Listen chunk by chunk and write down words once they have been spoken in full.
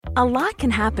A lot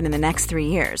can happen in the next 3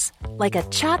 years. Like a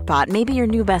chatbot may be your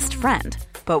new best friend.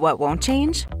 But what won't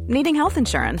change? Needing health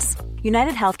insurance.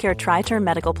 United Healthcare Tri-Term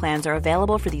Medical Plans are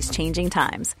available for these changing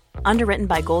times. Underwritten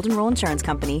by Golden Rule Insurance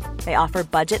Company, they offer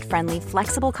budget-friendly,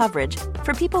 flexible coverage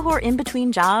for people who are in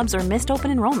between jobs or missed open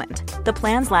enrollment. The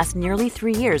plans last nearly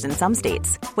 3 years in some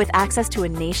states, with access to a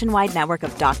nationwide network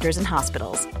of doctors and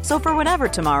hospitals. So for whatever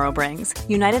tomorrow brings,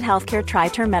 United Healthcare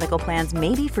Tri-Term Medical Plans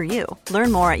may be for you.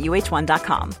 Learn more at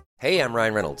uh1.com. Hey, I'm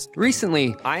Ryan Reynolds.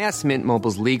 Recently, I asked Mint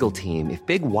Mobile's legal team if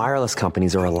big wireless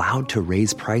companies are allowed to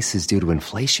raise prices due to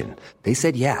inflation. They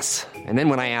said yes. And then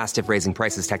when I asked if raising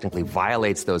prices technically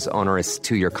violates those onerous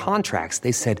 2-year contracts,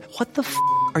 they said, "What the f***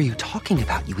 are you talking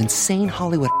about, you insane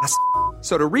Hollywood ass?"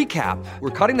 So to recap,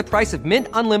 we're cutting the price of Mint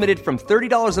Unlimited from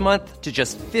 $30 a month to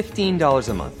just $15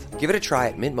 a month. Give it a try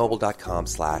at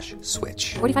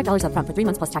mintmobile.com/switch. $45 up front for 3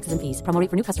 months plus taxes and fees. Promo rate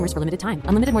for new customers for limited time.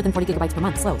 Unlimited more than 40 gigabytes per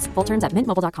month. Slows full terms at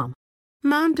mintmobile.com.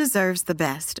 Mom deserves the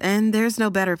best, and there's no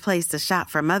better place to shop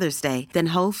for Mother's Day than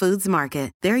Whole Foods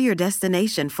Market. They're your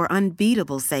destination for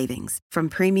unbeatable savings, from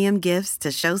premium gifts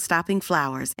to show-stopping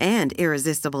flowers and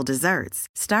irresistible desserts.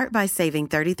 Start by saving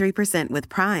 33% with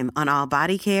Prime on all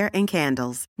body care and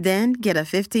candles. Then get a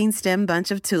 15-stem bunch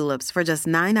of tulips for just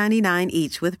 $9.99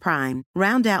 each with Prime.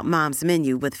 Round out Mom's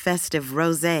menu with festive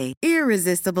rosé,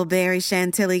 irresistible berry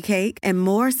chantilly cake, and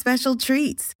more special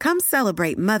treats. Come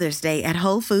celebrate Mother's Day at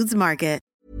Whole Foods Market.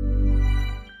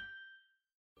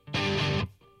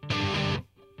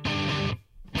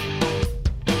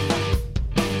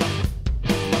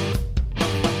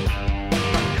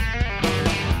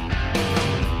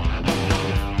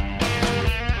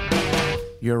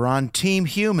 You're on Team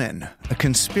Human, a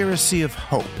conspiracy of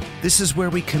hope. This is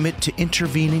where we commit to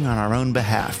intervening on our own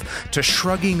behalf, to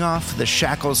shrugging off the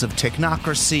shackles of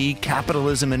technocracy,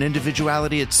 capitalism, and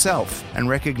individuality itself, and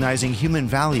recognizing human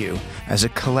value as a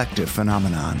collective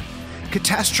phenomenon.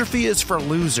 Catastrophe is for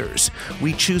losers.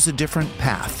 We choose a different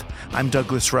path. I'm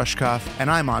Douglas Rushkoff, and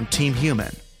I'm on Team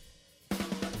Human.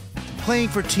 Playing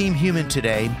for Team Human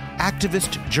today,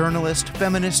 activist, journalist,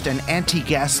 feminist, and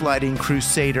anti-gaslighting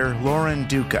crusader Lauren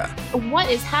Duca. What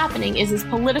is happening is this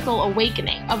political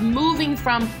awakening of moving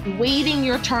from waiting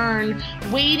your turn,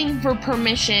 waiting for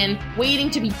permission,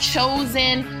 waiting to be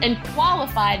chosen and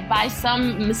qualified by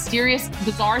some mysterious,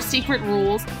 bizarre secret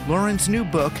rules. Lauren's new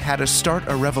book, How to Start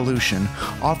a Revolution,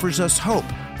 offers us hope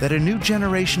that a new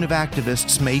generation of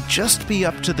activists may just be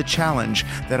up to the challenge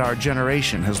that our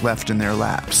generation has left in their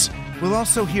laps. We'll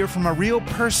also hear from a real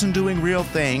person doing real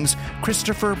things,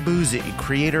 Christopher Bouzy,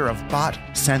 creator of Bot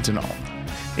Sentinel.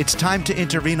 It's time to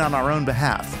intervene on our own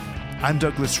behalf. I'm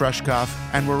Douglas Rushkoff,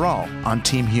 and we're all on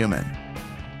Team Human.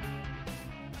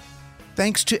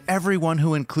 Thanks to everyone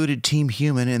who included Team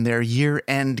Human in their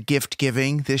year-end gift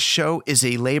giving. This show is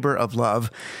a labor of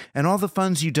love, and all the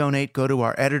funds you donate go to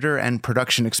our editor and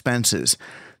production expenses.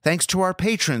 Thanks to our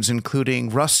patrons,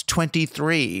 including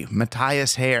Russ23,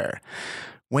 Matthias Hare,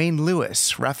 Wayne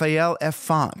Lewis, Raphael F.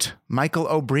 Font, Michael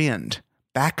O'Brien,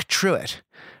 Back Truitt,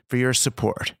 for your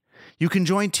support. You can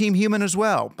join Team Human as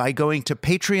well by going to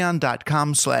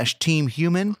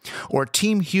patreon.com/teamhuman or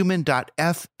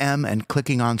teamhuman.fm and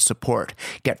clicking on support.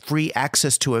 Get free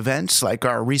access to events like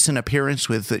our recent appearance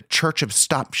with the Church of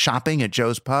Stop Shopping at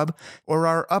Joe's Pub, or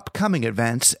our upcoming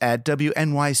events at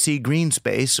WNYC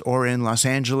Greenspace or in Los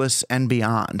Angeles and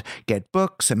beyond. Get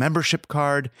books, a membership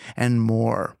card, and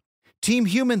more. Team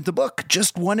Human, the book,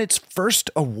 just won its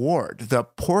first award, the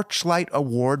Porchlight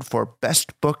Award for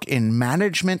Best Book in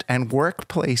Management and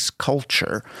Workplace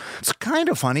Culture. It's kind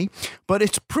of funny, but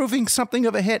it's proving something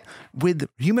of a hit with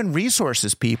human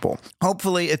resources people.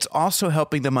 Hopefully, it's also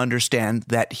helping them understand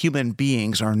that human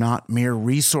beings are not mere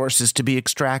resources to be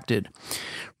extracted.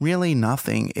 Really,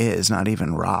 nothing is, not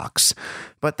even rocks.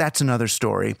 But that's another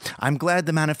story. I'm glad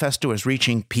the manifesto is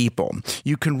reaching people.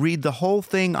 You can read the whole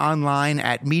thing online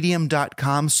at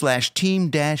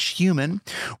medium.com/team-human,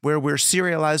 where we're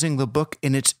serializing the book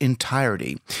in its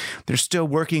entirety. They're still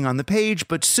working on the page,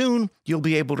 but soon you'll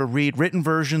be able to read written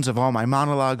versions of all my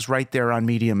monologues right there on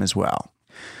Medium as well.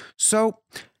 So,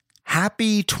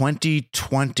 happy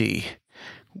 2020.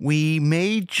 We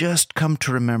may just come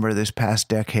to remember this past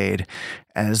decade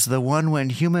as the one when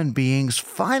human beings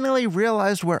finally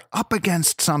realized we're up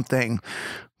against something.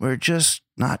 We're just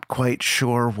not quite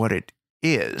sure what it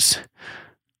is.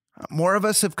 More of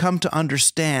us have come to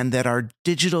understand that our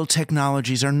digital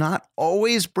technologies are not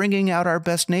always bringing out our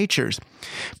best natures.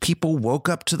 People woke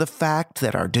up to the fact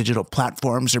that our digital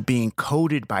platforms are being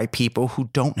coded by people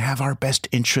who don't have our best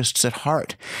interests at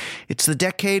heart. It's the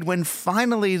decade when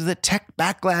finally the tech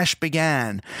backlash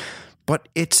began. But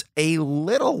it's a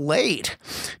little late.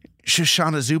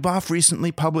 Shoshana Zuboff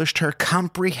recently published her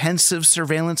Comprehensive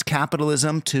Surveillance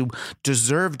Capitalism to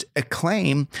deserved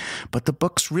acclaim, but the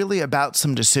book's really about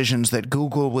some decisions that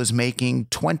Google was making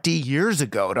 20 years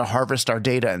ago to harvest our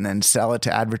data and then sell it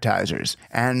to advertisers.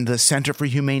 And the Center for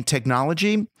Humane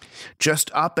Technology,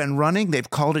 just up and running, they've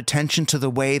called attention to the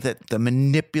way that the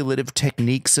manipulative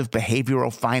techniques of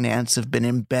behavioral finance have been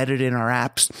embedded in our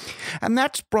apps. And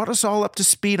that's brought us all up to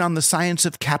speed on the science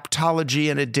of captology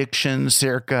and addiction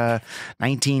circa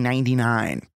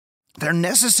 1999. They're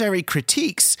necessary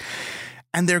critiques,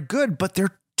 and they're good, but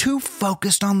they're too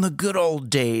focused on the good old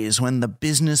days when the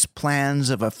business plans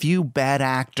of a few bad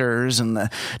actors and the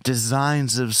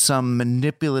designs of some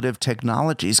manipulative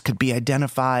technologies could be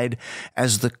identified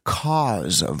as the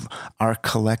cause of our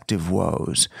collective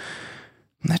woes.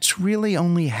 That's really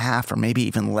only half or maybe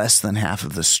even less than half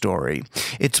of the story.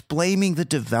 It's blaming the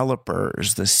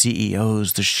developers, the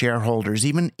CEOs, the shareholders,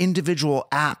 even individual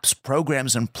apps,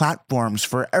 programs, and platforms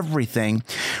for everything,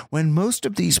 when most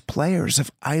of these players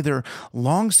have either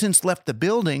long since left the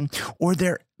building or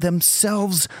they're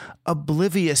themselves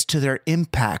oblivious to their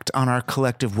impact on our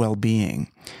collective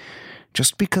well-being.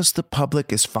 Just because the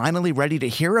public is finally ready to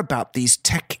hear about these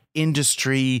tech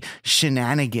industry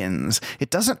shenanigans, it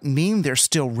doesn't mean they're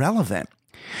still relevant.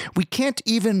 We can't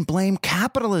even blame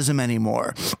capitalism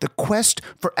anymore. The quest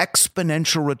for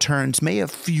exponential returns may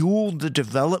have fueled the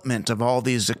development of all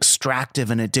these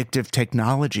extractive and addictive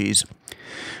technologies,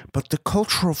 but the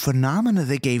cultural phenomena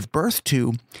they gave birth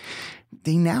to,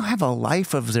 they now have a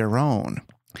life of their own.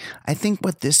 I think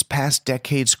what this past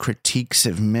decade's critiques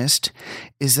have missed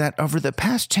is that over the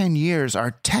past 10 years,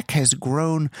 our tech has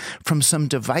grown from some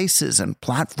devices and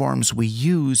platforms we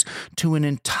use to an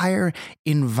entire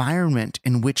environment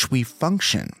in which we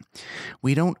function.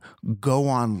 We don't go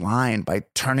online by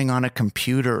turning on a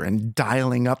computer and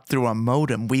dialing up through a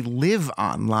modem. We live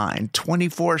online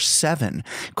 24/7,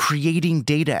 creating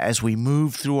data as we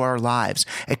move through our lives,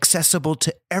 accessible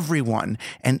to everyone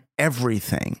and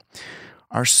everything.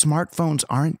 Our smartphones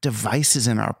aren't devices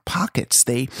in our pockets.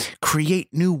 They create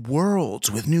new worlds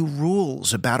with new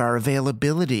rules about our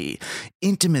availability,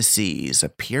 intimacies,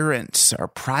 appearance, our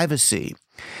privacy.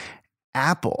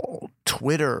 Apple,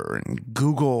 Twitter, and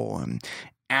Google, and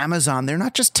Amazon, they're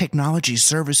not just technology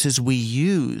services we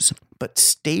use, but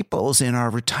staples in our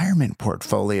retirement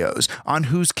portfolios, on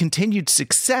whose continued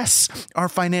success our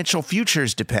financial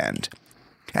futures depend.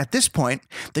 At this point,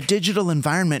 the digital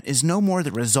environment is no more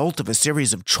the result of a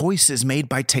series of choices made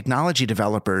by technology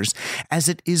developers as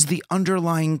it is the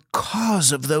underlying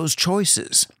cause of those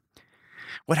choices.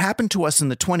 What happened to us in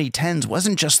the 2010s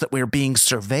wasn't just that we were being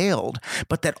surveilled,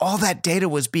 but that all that data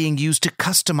was being used to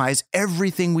customize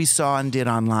everything we saw and did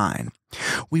online.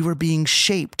 We were being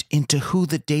shaped into who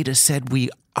the data said we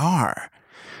are.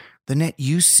 The net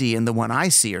you see and the one I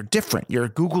see are different. Your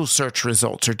Google search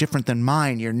results are different than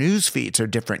mine. Your news feeds are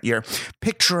different. Your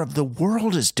picture of the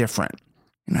world is different.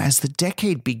 And as the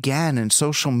decade began and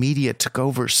social media took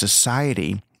over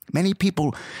society, many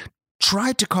people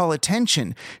tried to call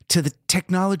attention to the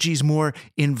technology's more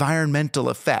environmental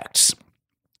effects.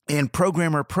 In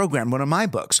Programmer Program, one of my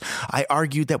books, I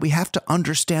argued that we have to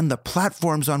understand the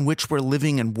platforms on which we're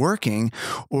living and working,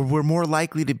 or we're more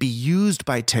likely to be used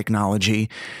by technology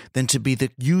than to be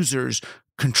the users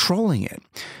controlling it.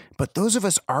 But those of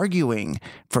us arguing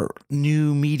for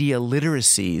new media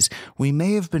literacies, we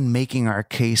may have been making our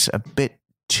case a bit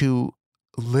too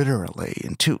literally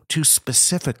and too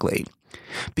specifically.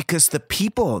 Because the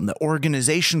people and the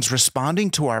organizations responding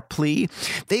to our plea,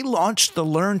 they launched the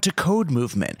Learn to Code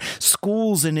movement.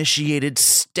 Schools initiated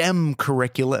STEM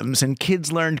curriculums, and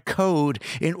kids learned code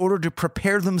in order to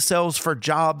prepare themselves for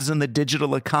jobs in the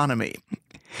digital economy.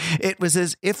 It was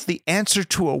as if the answer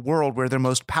to a world where the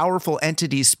most powerful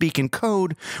entities speak in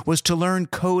code was to learn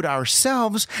code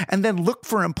ourselves and then look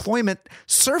for employment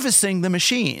servicing the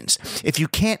machines. If you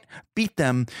can't beat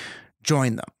them,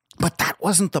 join them. But that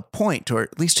wasn't the point, or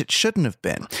at least it shouldn't have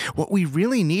been. What we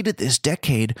really needed this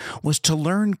decade was to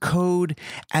learn code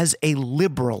as a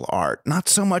liberal art, not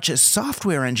so much as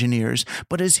software engineers,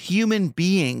 but as human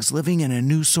beings living in a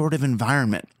new sort of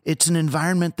environment. It's an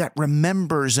environment that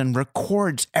remembers and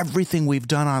records everything we've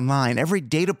done online, every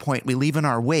data point we leave in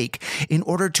our wake, in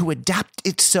order to adapt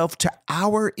itself to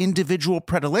our individual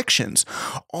predilections,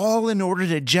 all in order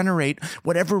to generate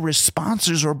whatever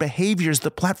responses or behaviors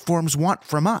the platforms want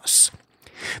from us.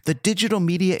 The digital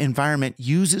media environment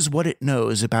uses what it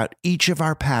knows about each of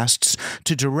our pasts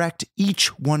to direct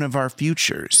each one of our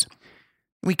futures.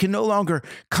 We can no longer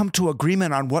come to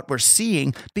agreement on what we're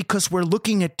seeing because we're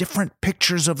looking at different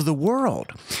pictures of the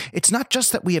world. It's not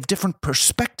just that we have different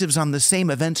perspectives on the same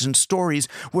events and stories,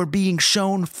 we're being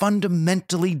shown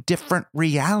fundamentally different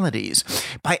realities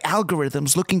by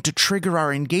algorithms looking to trigger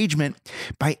our engagement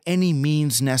by any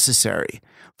means necessary.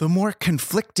 The more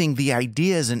conflicting the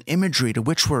ideas and imagery to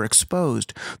which we're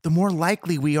exposed, the more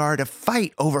likely we are to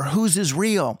fight over whose is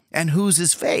real and whose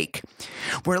is fake.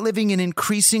 We're living in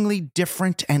increasingly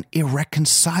different and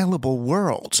irreconcilable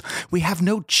worlds. We have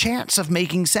no chance of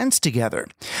making sense together.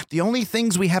 The only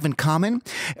things we have in common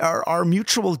are our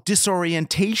mutual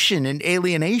disorientation and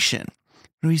alienation.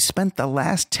 We spent the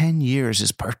last 10 years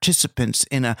as participants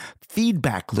in a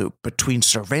feedback loop between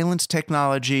surveillance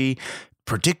technology,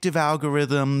 predictive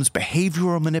algorithms,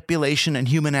 behavioral manipulation, and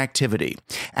human activity,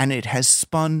 and it has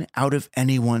spun out of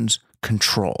anyone's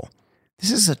control.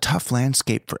 This is a tough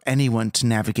landscape for anyone to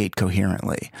navigate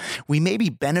coherently. We may be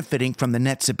benefiting from the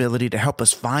net's ability to help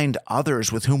us find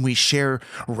others with whom we share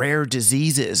rare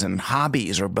diseases and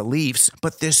hobbies or beliefs,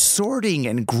 but this sorting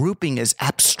and grouping is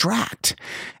abstract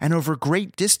and over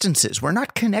great distances. We're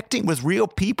not connecting with real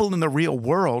people in the real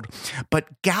world,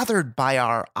 but gathered by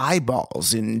our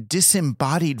eyeballs in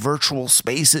disembodied virtual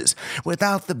spaces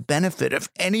without the benefit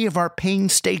of any of our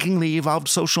painstakingly evolved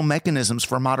social mechanisms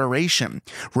for moderation,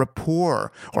 rapport,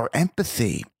 or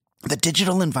empathy. The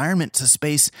digital environment's a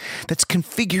space that's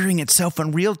configuring itself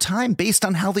in real time based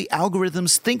on how the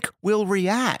algorithms think we'll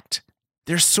react.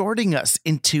 They're sorting us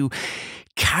into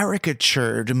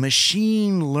caricatured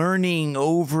machine learning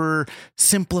over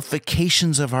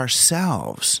simplifications of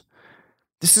ourselves.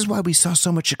 This is why we saw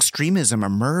so much extremism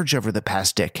emerge over the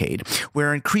past decade.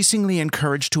 We're increasingly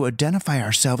encouraged to identify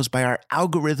ourselves by our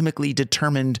algorithmically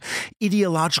determined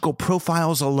ideological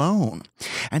profiles alone,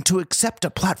 and to accept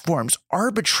a platform's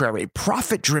arbitrary,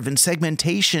 profit-driven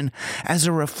segmentation as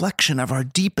a reflection of our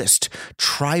deepest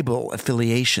tribal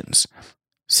affiliations.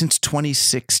 Since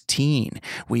 2016,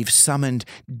 we've summoned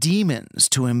demons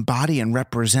to embody and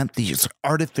represent these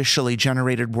artificially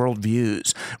generated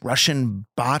worldviews, Russian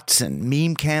bots and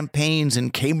meme campaigns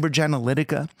and Cambridge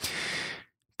Analytica.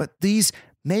 But these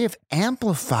may have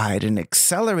amplified and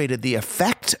accelerated the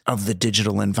effect of the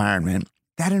digital environment.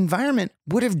 That environment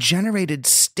would have generated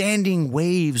standing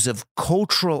waves of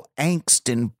cultural angst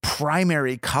in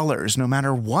primary colors, no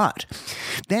matter what.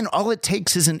 Then all it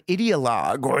takes is an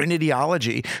ideologue or an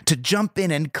ideology to jump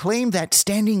in and claim that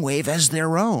standing wave as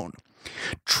their own.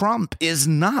 Trump is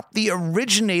not the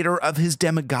originator of his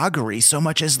demagoguery so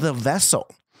much as the vessel.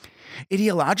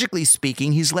 Ideologically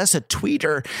speaking, he's less a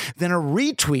tweeter than a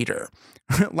retweeter.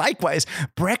 Likewise,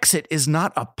 Brexit is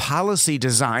not a policy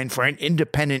design for an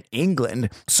independent England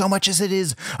so much as it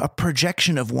is a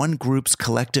projection of one group's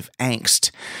collective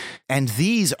angst. And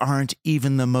these aren't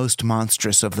even the most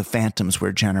monstrous of the phantoms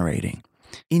we're generating.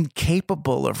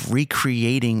 Incapable of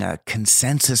recreating a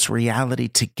consensus reality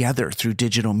together through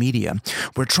digital media,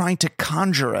 we're trying to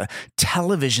conjure a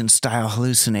television-style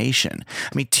hallucination.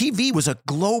 TV was a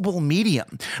global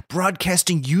medium,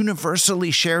 broadcasting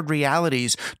universally shared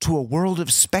realities to a world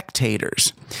of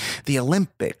spectators. The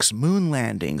Olympics, moon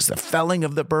landings, the felling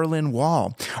of the Berlin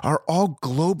Wall are all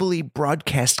globally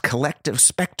broadcast collective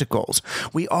spectacles.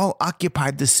 We all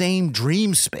occupied the same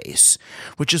dream space,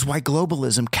 which is why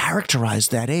globalism characterized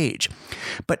that age.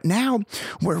 But now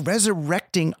we're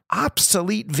resurrecting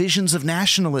obsolete visions of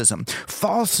nationalism,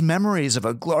 false memories of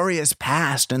a glorious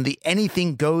past, and the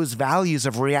anything goes values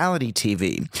of reality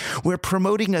TV. We're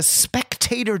promoting a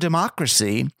spectator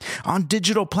democracy on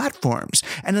digital platforms,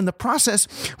 and in the process,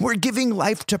 we're giving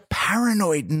life to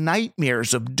paranoid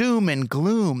nightmares of doom and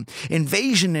gloom,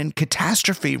 invasion and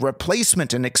catastrophe,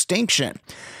 replacement and extinction.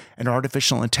 And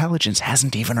artificial intelligence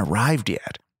hasn't even arrived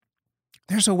yet.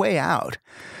 There's a way out,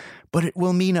 but it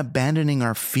will mean abandoning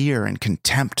our fear and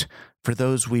contempt for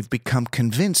those we've become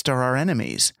convinced are our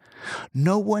enemies.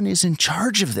 No one is in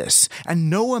charge of this, and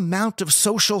no amount of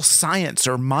social science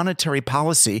or monetary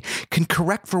policy can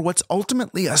correct for what's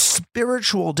ultimately a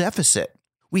spiritual deficit.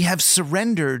 We have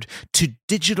surrendered to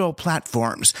digital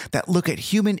platforms that look at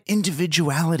human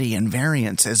individuality and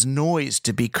variance as noise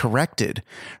to be corrected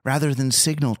rather than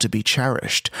signal to be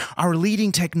cherished. Our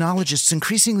leading technologists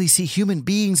increasingly see human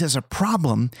beings as a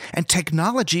problem and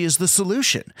technology as the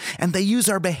solution, and they use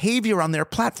our behavior on their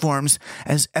platforms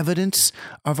as evidence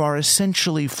of our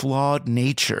essentially flawed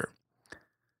nature.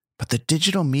 But the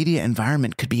digital media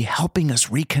environment could be helping us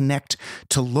reconnect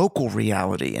to local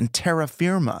reality and terra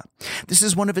firma. This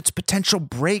is one of its potential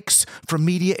breaks from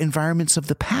media environments of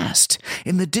the past.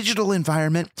 In the digital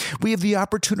environment, we have the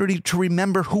opportunity to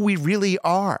remember who we really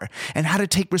are and how to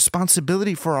take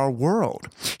responsibility for our world.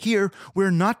 Here, we're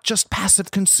not just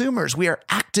passive consumers, we are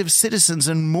active citizens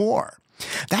and more.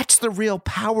 That's the real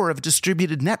power of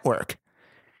distributed network.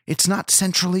 It's not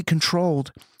centrally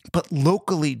controlled, but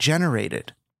locally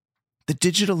generated. The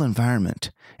digital environment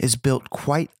is built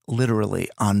quite literally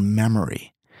on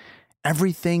memory.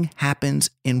 Everything happens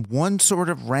in one sort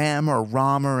of RAM or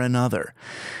ROM or another.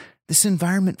 This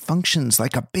environment functions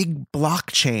like a big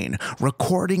blockchain,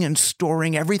 recording and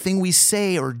storing everything we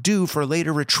say or do for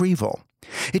later retrieval.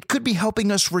 It could be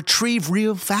helping us retrieve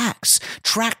real facts,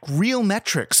 track real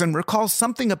metrics, and recall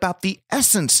something about the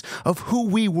essence of who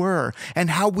we were and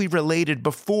how we related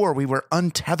before we were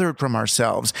untethered from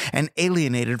ourselves and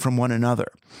alienated from one another.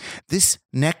 This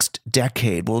next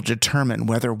decade will determine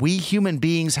whether we human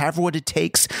beings have what it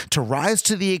takes to rise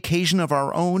to the occasion of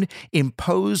our own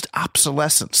imposed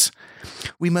obsolescence.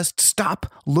 We must stop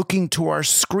looking to our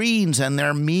screens and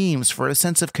their memes for a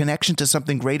sense of connection to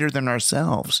something greater than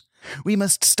ourselves. We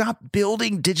must stop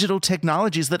building digital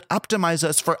technologies that optimize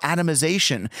us for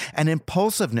atomization and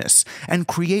impulsiveness and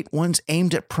create ones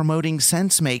aimed at promoting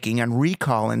sense-making and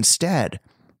recall instead.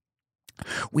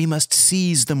 We must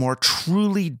seize the more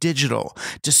truly digital,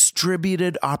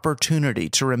 distributed opportunity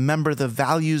to remember the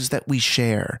values that we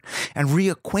share and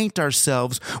reacquaint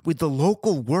ourselves with the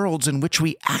local worlds in which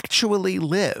we actually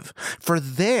live. For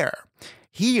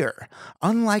here,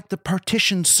 unlike the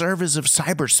partitioned servers of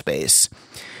cyberspace,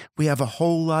 we have a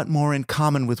whole lot more in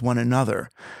common with one another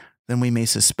than we may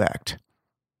suspect.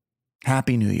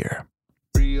 Happy New Year.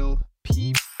 Real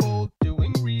people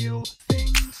doing real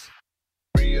things.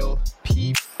 Real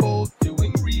people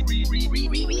doing real people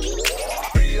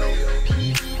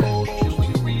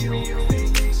doing real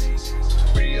things.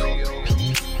 Real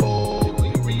people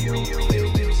doing real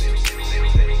things.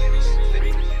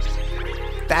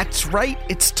 That's right,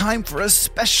 it's time for a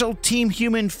special Team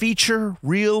Human feature,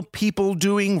 Real People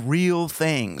Doing Real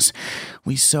Things.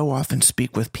 We so often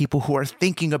speak with people who are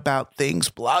thinking about things,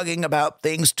 blogging about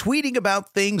things, tweeting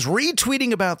about things,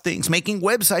 retweeting about things, making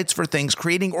websites for things,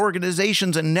 creating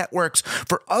organizations and networks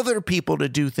for other people to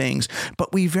do things.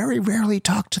 But we very rarely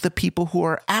talk to the people who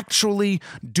are actually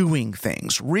doing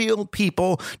things, real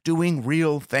people doing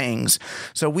real things.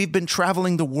 So we've been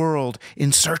traveling the world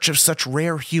in search of such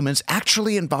rare humans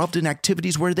actually involved in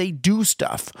activities where they do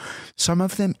stuff. Some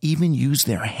of them even use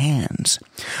their hands.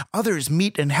 Others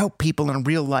meet and help people in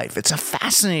real life. It's a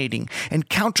fascinating and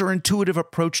counterintuitive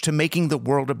approach to making the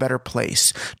world a better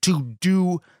place, to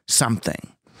do something.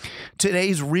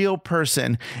 Today's real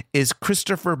person is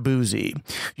Christopher Bouzy.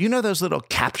 You know those little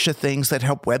CAPTCHA things that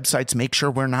help websites make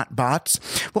sure we're not bots?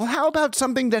 Well, how about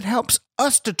something that helps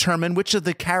us determine which of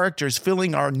the characters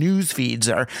filling our news feeds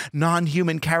are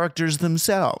non-human characters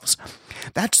themselves?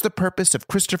 That's the purpose of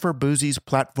Christopher Bouzy's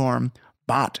platform,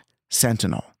 Bot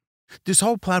Sentinel. This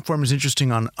whole platform is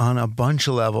interesting on a bunch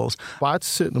of levels. Bot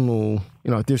Sentinel,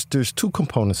 there's two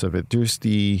components of it. There's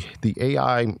the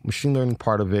AI machine learning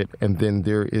part of it, and then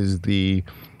there is the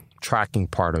tracking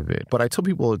part of it. But I tell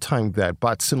people all the time that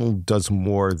Bot Sentinel does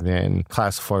more than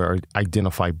classify or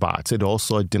identify bots. It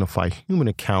also identifies human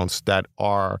accounts that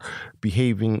are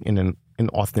behaving in an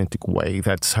authentic way,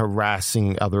 that's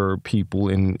harassing other people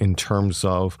in terms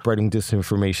of spreading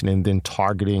disinformation and then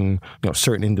targeting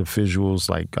certain individuals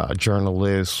like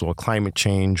journalists or climate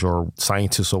change or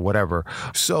scientists or whatever.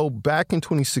 So back in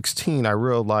 2016, I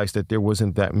realized that there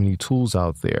wasn't that many tools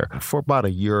out there. For about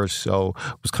a year or so,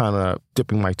 I was kind of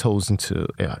dipping my toes into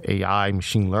AI,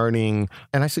 machine learning.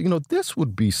 And I said, this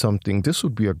would be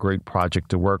a great project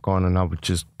to work on. And I would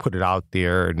just put it out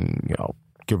there and,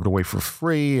 give it away for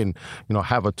free and,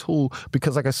 have a tool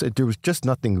because, like I said, there was just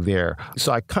nothing there.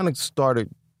 So I kind of started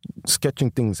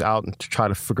sketching things out and to try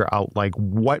to figure out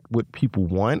what would people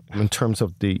want in terms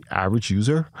of the average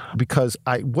user, because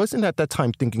I wasn't at that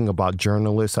time thinking about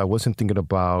journalists. I wasn't thinking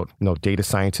about, data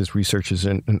scientists, researchers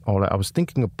and all that. I was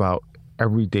thinking about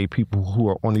everyday people who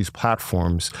are on these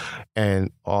platforms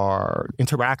and are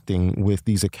interacting with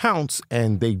these accounts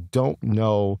and they don't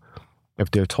know if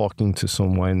they're talking to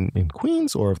someone in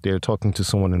Queens or if they're talking to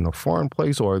someone in a foreign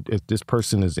place or if this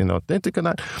person is inauthentic or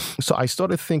not. So I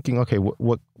started thinking, okay,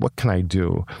 what can I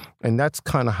do? And that's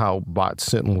kind of how Bot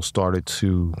Sentinel started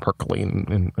to percolate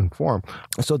and form.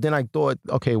 So then I thought,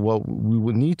 okay, well, we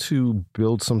would need to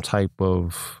build some type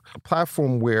of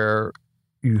platform where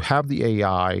you have the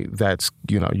AI that's,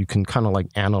 you can kind of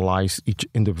analyze each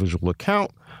individual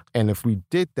account And if we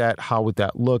did that, how would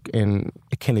that look? And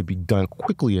can it be done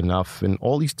quickly enough? And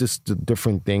all these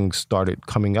different things started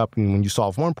coming up. And when you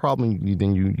solve one problem,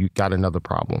 then you got another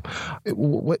problem.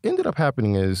 What ended up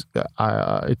happening is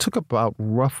it took about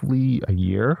roughly a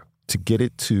year to get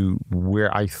it to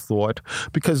where I thought,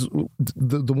 because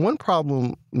the one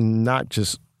problem, not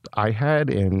just I had,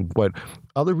 and what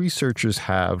other researchers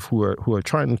have who are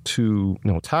trying to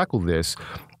tackle this,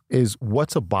 is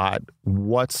what's a bot,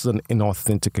 what's an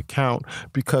inauthentic account,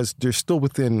 because they're still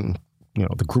within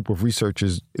the group of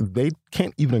researchers, they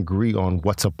can't even agree on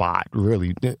what's a bot,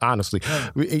 really, honestly,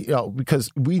 because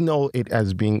we know it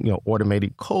as being,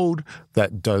 automated code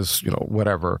that does,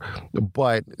 whatever.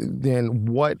 But then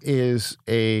what is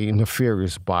a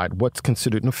nefarious bot? What's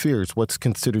considered nefarious? What's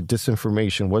considered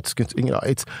disinformation?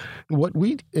 It's what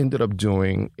we ended up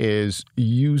doing is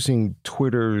using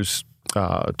Twitter's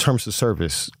terms of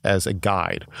service as a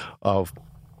guide of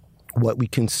what we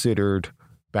considered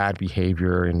bad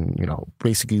behavior, and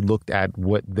basically looked at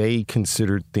what they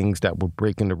considered things that were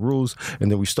breaking the rules. And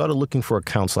then we started looking for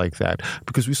accounts like that,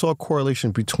 because we saw a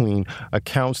correlation between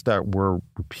accounts that were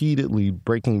repeatedly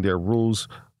breaking their rules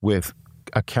with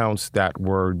accounts that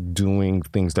were doing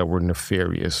things that were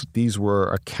nefarious. These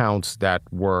were accounts that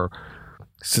were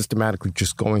systematically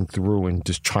just going through and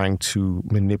just trying to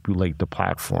manipulate the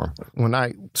platform. When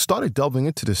I started delving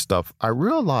into this stuff, I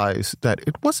realized that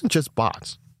it wasn't just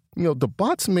bots. The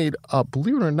bots made,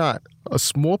 believe it or not, a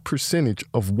small percentage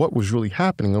of what was really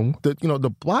happening. And the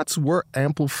bots were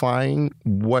amplifying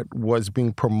what was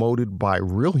being promoted by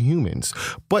real humans,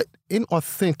 but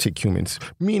inauthentic humans,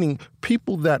 meaning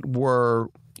people that were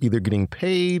either getting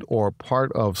paid or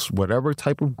part of whatever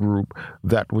type of group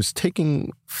that was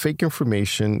taking fake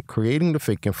information, creating the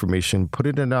fake information,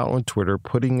 putting it out on Twitter,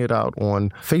 putting it out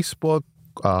on Facebook,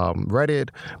 Reddit,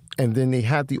 and then they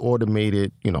had the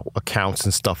automated, accounts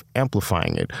and stuff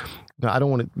amplifying it. Now, I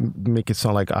don't want to make it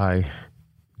sound like I,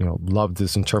 love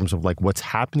this in terms of like what's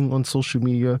happening on social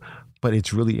media, but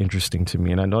it's really interesting to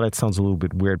me. And I know that sounds a little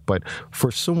bit weird, but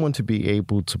for someone to be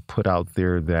able to put out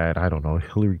there that, I don't know,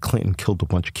 Hillary Clinton killed a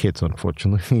bunch of kids,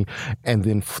 unfortunately, and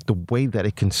then the way that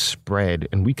it can spread,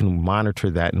 and we can monitor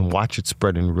that and watch it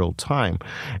spread in real time,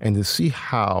 and to see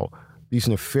how these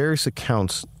nefarious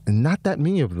accounts, and not that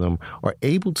many of them, are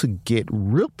able to get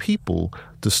real people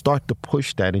to start to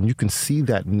push that. And you can see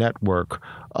that network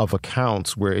of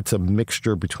accounts where it's a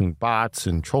mixture between bots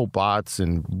and troll bots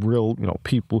and real,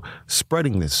 people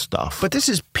spreading this stuff. But this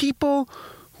is people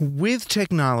with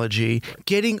technology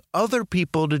getting other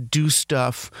people to do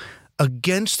stuff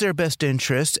against their best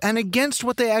interests and against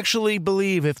what they actually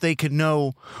believe if they could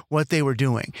know what they were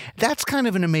doing. That's kind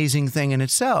of an amazing thing in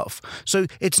itself. So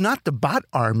it's not the bot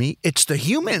army, it's the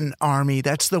human army.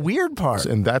 That's the weird part.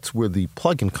 And that's where the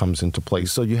plugin comes into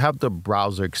place. So you have the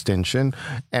browser extension,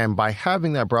 and by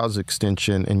having that browser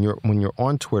extension, and when you're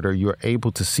on Twitter, you're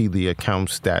able to see the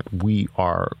accounts that we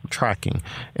are tracking,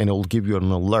 and it will give you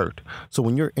an alert. So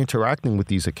when you're interacting with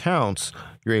these accounts,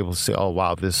 you're able to say, oh,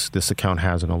 wow, this account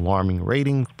has an alarming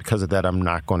rating. Because of that, I'm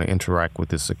not going to interact with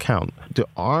this account. To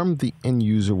arm the end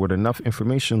user with enough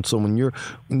information, so when you're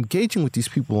engaging with these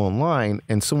people online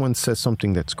and someone says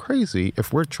something that's crazy,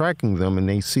 if we're tracking them and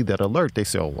they see that alert, they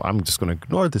say, oh, I'm just going to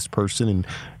ignore this person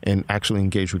and actually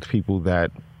engage with people that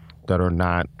are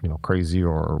not, crazy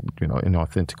or,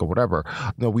 inauthentic or whatever.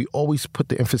 No, we always put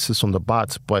the emphasis on the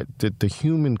bots, but the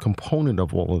human component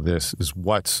of all of this is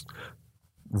what's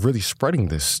really spreading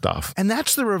this stuff. And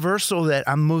that's the reversal that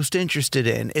I'm most interested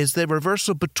in, is the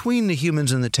reversal between the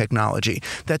humans and the technology,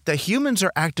 that the humans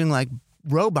are acting like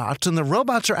robots and the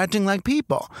robots are acting like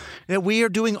people, that we are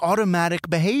doing automatic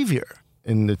behavior.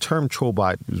 And the term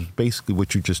trollbot is basically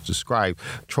what you just described.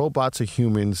 Trollbots are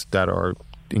humans that are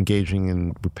engaging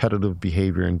in repetitive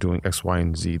behavior and doing X, Y,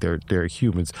 and Z. They're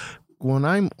humans. When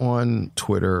I'm on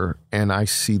Twitter and I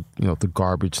see, the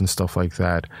garbage and stuff like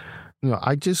that,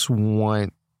 I just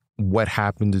want what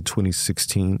happened in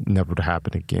 2016 never to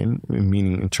happen again,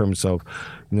 meaning in terms of,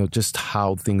 just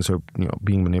how things are,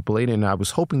 being manipulated. And I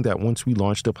was hoping that once we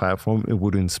launched the platform, it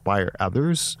would inspire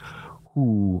others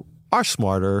who are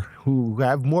smarter, who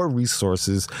have more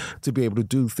resources to be able to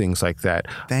do things like that.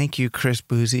 Thank you, Chris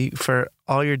Bouzy, for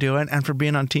all you're doing and for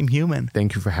being on Team Human.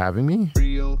 Thank you for having me.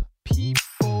 Real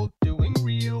people doing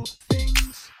real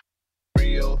things.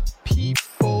 Real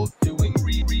people doing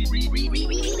real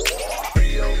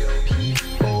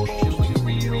people doing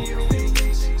real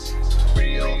things.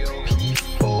 Real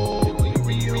people doing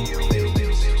real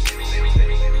things.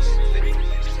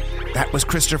 That was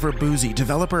Christopher Bouzy,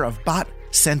 developer of Bot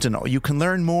Sentinel. You can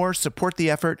learn more, support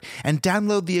the effort, and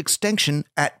download the extension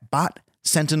at botsentinel.com.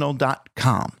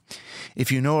 sentinel.com.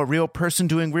 If you know a real person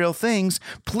doing real things,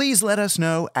 please let us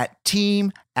know at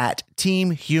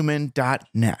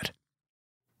team@teamhuman.net.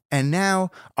 And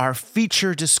now, our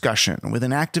feature discussion with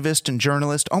an activist and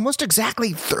journalist almost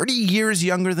exactly 30 years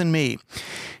younger than me.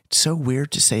 It's so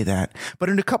weird to say that. But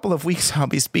in a couple of weeks, I'll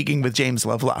be speaking with James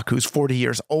Lovelock, who's 40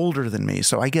 years older than me,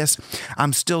 so I guess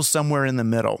I'm still somewhere in the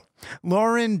middle.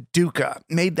 Lauren Duca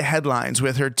made the headlines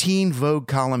with her teen Vogue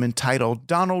column entitled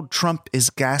 "Donald Trump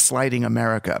is Gaslighting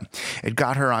America." It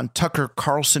got her on Tucker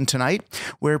Carlson Tonight,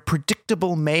 where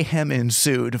predictable mayhem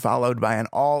ensued, followed by an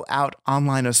all-out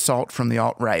online assault from the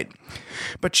alt-right.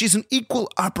 But she's an equal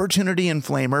opportunity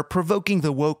inflamer, provoking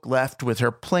the woke left with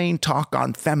her plain talk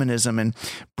on feminism and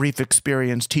brief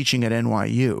experience teaching at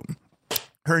NYU.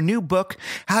 Her new book,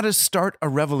 How to Start a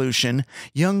Revolution: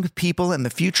 Young People and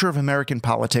the Future of American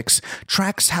Politics,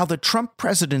 tracks how the Trump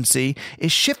presidency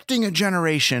is shifting a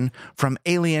generation from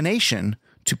alienation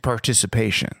to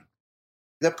participation.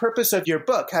 The purpose of your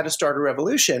book, How to Start a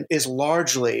Revolution, is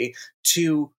largely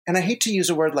to, and I hate to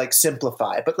use a word like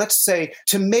simplify, but let's say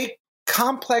to make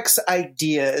complex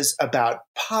ideas about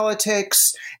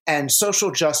politics and social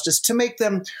justice, to make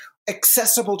them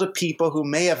accessible to people who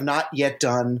may have not yet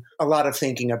done a lot of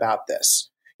thinking about this.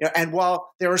 And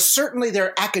while there are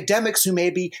academics who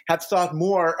maybe have thought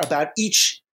more about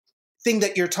each thing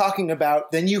that you're talking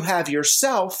about than you have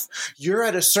yourself, you're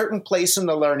at a certain place in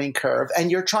the learning curve,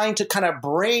 and you're trying to kind of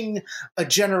bring a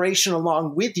generation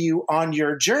along with you on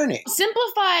your journey.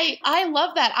 Simplify. I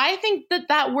love that. I think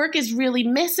that work is really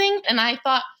missing. And I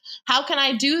thought, how can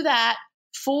I do that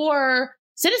for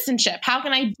citizenship? How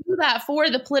can I do that for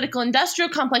the political industrial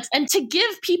complex, and to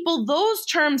give people those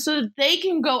terms so that they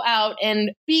can go out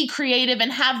and be creative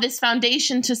and have this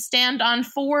foundation to stand on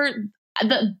for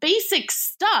the basic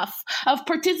stuff of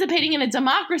participating in a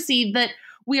democracy that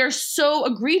we are so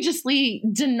egregiously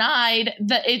denied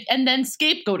and then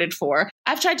scapegoated for.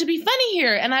 I've tried to be funny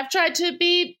here, and I've tried to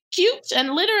be cute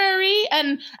and literary,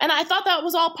 and I thought that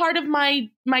was all part of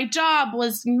my job,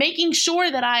 was making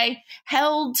sure that I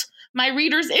held my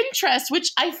readers' interest,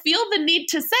 which I feel the need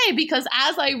to say, because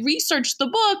as I researched the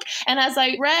book and as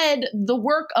I read the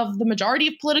work of the majority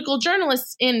of political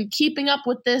journalists in keeping up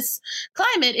with this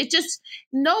climate,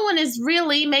 no one is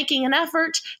really making an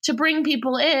effort to bring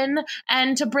people in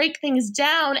and to break things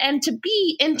down and to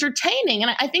be entertaining.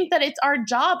 And I think that it's our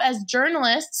job as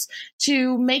journalists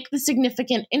to make the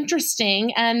significant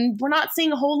interesting, and we're not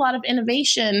seeing a whole lot of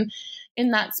innovation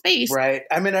in that space. Right.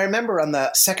 I mean, I remember on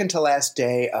the second to last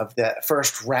day of the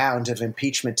first round of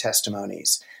impeachment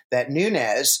testimonies that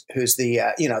Nunes, who's the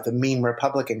mean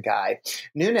Republican guy,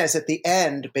 Nunes at the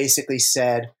end basically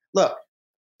said, look,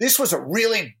 this was a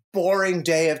really boring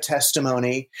day of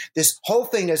testimony. This whole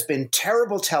thing has been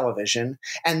terrible television,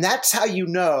 and that's how you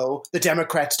know the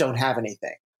Democrats don't have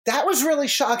anything. That was really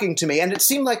shocking to me, and it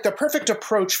seemed like the perfect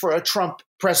approach for a Trump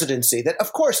presidency, that,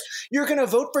 of course, you're going to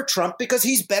vote for Trump because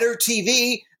he's better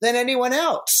TV than anyone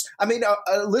else. I mean,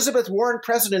 Elizabeth Warren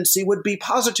presidency would be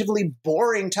positively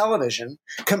boring television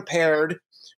compared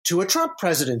to a Trump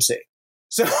presidency.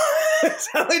 So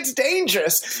it's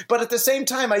dangerous. But at the same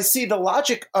time, I see the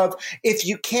logic of, if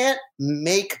you can't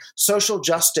make social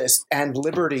justice and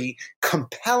liberty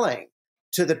compelling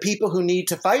to the people who need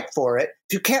to fight for it,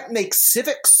 if you can't make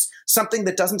civics something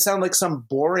that doesn't sound like some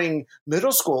boring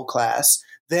middle school class,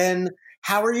 then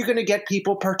how are you going to get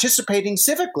people participating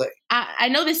civically? I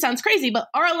know this sounds crazy, but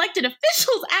our elected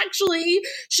officials actually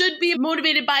should be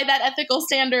motivated by that ethical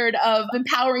standard of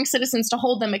empowering citizens to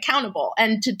hold them accountable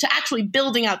and to actually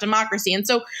building out democracy. And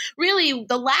so really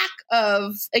the lack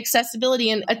of accessibility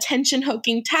and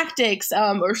attention-hooking tactics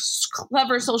or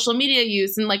clever social media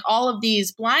use and like all of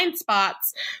these blind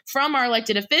spots from our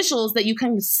elected officials that you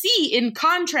can see in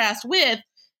contrast with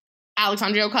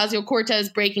Alexandria Ocasio-Cortez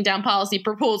breaking down policy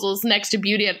proposals next to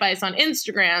beauty advice on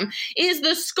Instagram, is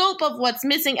the scope of what's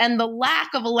missing and the lack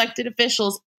of elected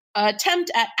officials' attempt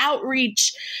at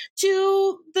outreach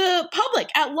to the public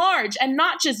at large, and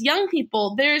not just young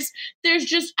people. There's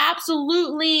just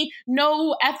absolutely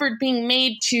no effort being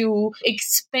made to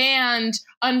expand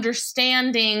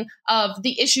understanding of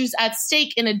the issues at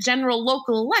stake in a general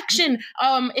local election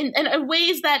in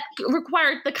ways that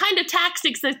require the kind of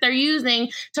tactics that they're using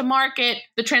to market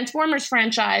the Transformers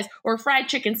franchise or fried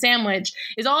chicken sandwich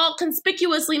is all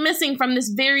conspicuously missing from this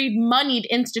very moneyed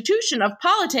institution of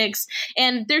politics.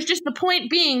 And there's just the point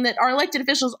being that our elected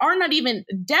officials are not even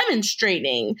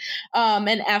demonstrating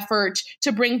an effort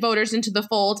to bring voters into the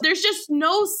fold. There's just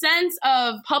no sense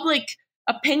of public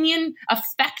opinion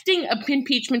affecting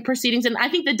impeachment proceedings. And I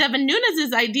think that Devin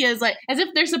Nunes' idea is like as if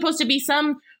there's supposed to be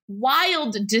some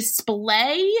wild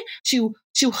display to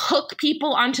hook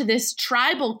people onto this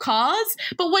tribal cause.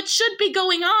 But what should be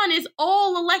going on is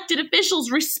all elected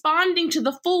officials responding to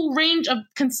the full range of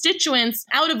constituents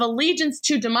out of allegiance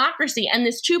to democracy. And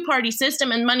this two-party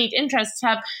system and moneyed interests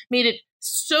have made it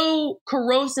so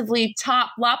corrosively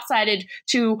lopsided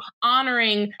to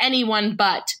honoring anyone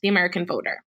but the American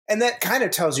voter. And that kind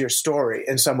of tells your story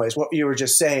in some ways, what you were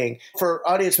just saying. For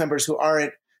audience members who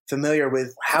aren't familiar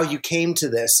with how you came to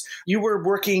this, you were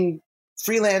working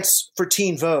freelance for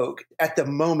Teen Vogue at the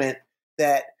moment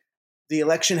that the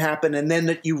election happened, and then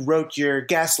that you wrote your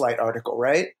Gaslight article,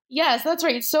 right? Yes, that's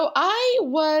right. So I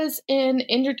was an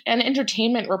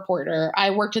entertainment reporter.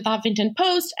 I worked at the Huffington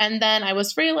Post, and then I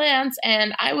was freelance,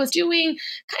 and I was doing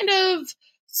kind of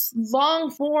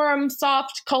long form,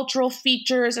 soft cultural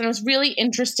features, and I was really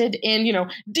interested in,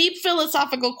 deep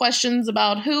philosophical questions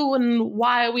about who and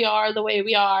why we are the way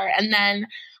we are. And then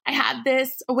I had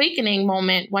this awakening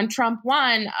moment when Trump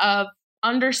won of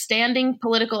understanding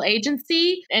political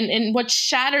agency, and what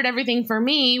shattered everything for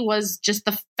me was just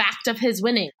the fact of his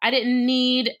winning. I didn't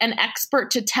need an expert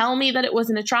to tell me that it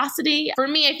was an atrocity. For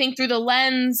me, I think through the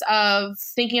lens of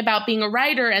thinking about being a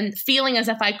writer and feeling as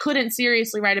if I couldn't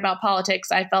seriously write about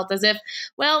politics, I felt as if,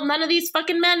 well, none of these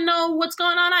fucking men know what's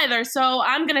going on either, so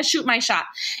I'm going to shoot my shot.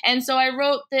 And so I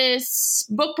wrote this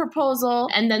book proposal,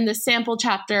 and then the sample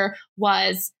chapter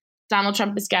was Donald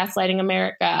Trump is gaslighting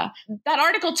America. That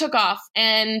article took off,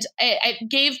 and it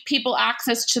gave people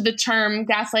access to the term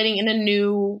gaslighting in a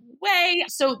new way.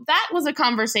 So that was a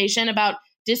conversation about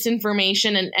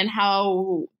disinformation and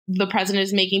how the president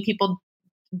is making people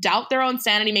doubt their own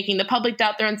sanity, making the public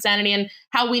doubt their own sanity, and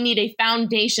how we need a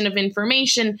foundation of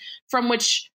information from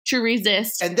which to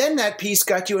resist. And then that piece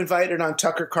got you invited on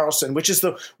Tucker Carlson, which is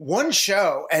the one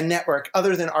show and network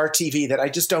other than RTV that I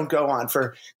just don't go on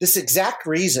for this exact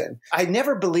reason. I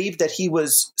never believed that he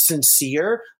was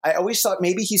sincere. I always thought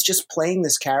maybe he's just playing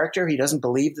this character. He doesn't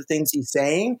believe the things he's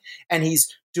saying, and he's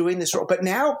doing this role. But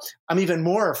now I'm even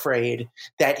more afraid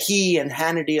that he and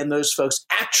Hannity and those folks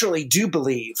actually do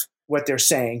believe what they're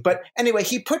saying. But anyway,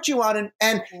 he put you on,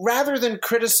 and rather than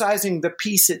criticizing the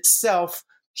piece itself,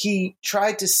 he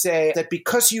tried to say that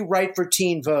because you write for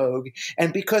Teen Vogue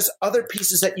and because other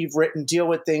pieces that you've written deal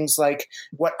with things like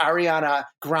what Ariana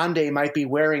Grande might be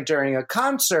wearing during a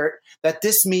concert, that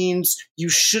this means you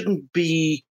shouldn't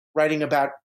be writing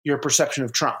about your perception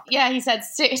of Trump. Yeah, he said,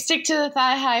 stick to the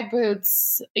thigh-high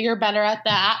boots. You're better at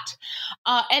that.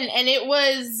 And it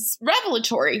was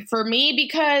revelatory for me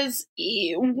because,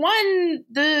 one,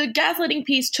 the gaslighting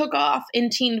piece took off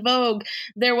in Teen Vogue.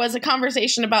 There was a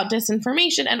conversation about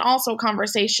disinformation and also a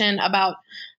conversation about,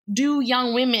 do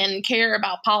young women care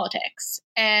about politics?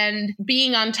 And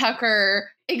being on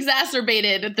Tucker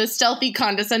exacerbated the stealthy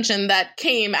condescension that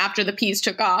came after the piece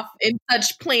took off in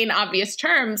such plain, obvious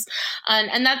terms.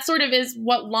 And that sort of is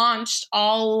what launched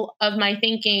all of my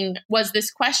thinking, was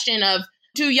this question of,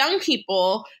 do young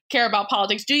people care about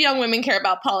politics? Do young women care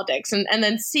about politics? And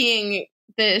then seeing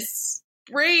this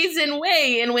brazen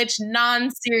way in which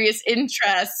non-serious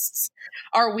interests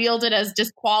are wielded as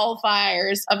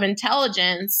disqualifiers of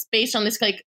intelligence based on this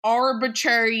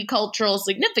arbitrary cultural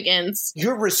significance.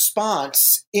 Your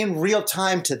response in real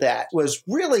time to that was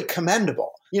really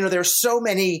commendable. There's so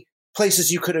many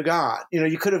places you could have gone.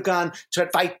 You could have gone to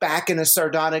fight back in a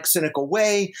sardonic, cynical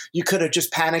way. You could have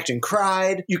just panicked and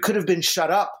cried. You could have been shut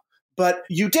up, but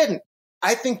you didn't.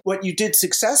 I think what you did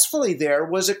successfully there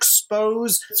was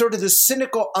expose sort of the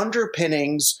cynical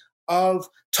underpinnings of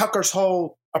Tucker's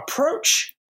whole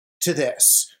approach to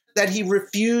this, that he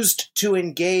refused to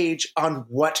engage on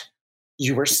what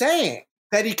you were saying,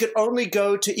 that he could only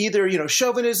go to either,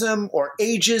 chauvinism or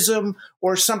ageism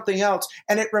or something else.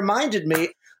 And it reminded me,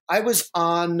 I was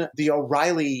on the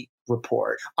O'Reilly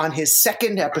Report on his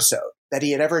second episode that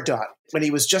he had ever done when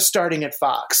he was just starting at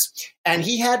Fox. And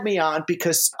he had me on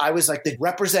because I was like the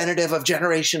representative of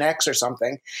Generation X or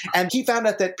something. And he found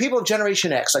out that people of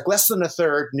Generation X, like less than a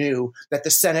third, knew that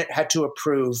the Senate had to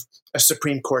approve a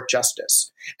Supreme Court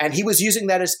justice. And he was using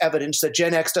that as evidence that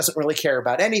Gen X doesn't really care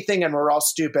about anything and we're all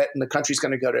stupid and the country's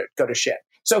going to go to shit.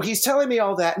 So he's telling me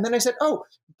all that. And then I said, oh,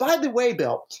 by the way,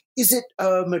 Bill, is it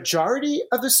a majority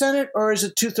of the Senate or is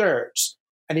it 2/3?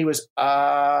 And he was,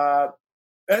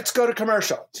 let's go to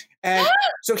commercial. And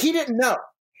so he didn't know.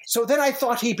 So then I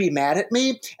thought he'd be mad at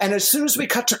me. And as soon as we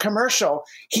cut to commercial,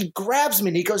 he grabs me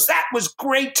and he goes, "That was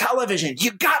great television.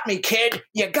 You got me, kid.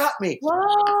 You got me."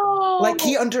 Whoa. Like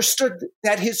he understood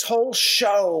that his whole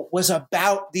show was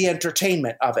about the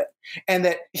entertainment of it. And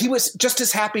that he was just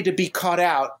as happy to be caught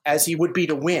out as he would be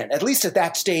to win, at least at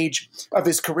that stage of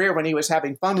his career when he was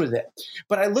having fun with it.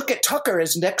 But I look at Tucker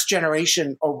as next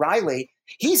generation O'Reilly.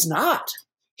 He's not.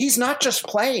 He's not just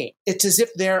playing. It's as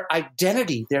if their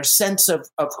identity, their sense of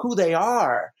who they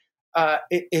are,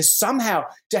 is somehow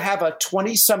to have a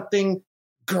 20-something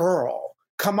girl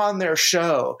come on their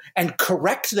show and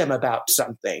correct them about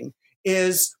something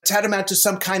is tantamount to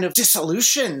some kind of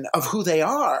dissolution of who they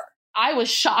are. I was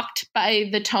shocked by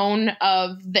the tone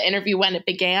of the interview when it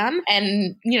began.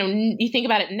 And, you think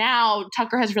about it now,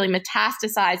 Tucker has really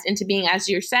metastasized into being, as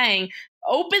you're saying,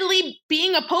 openly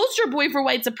being a poster boy for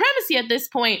white supremacy at this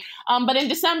point. But in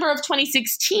December of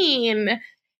 2016,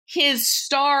 his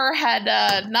star had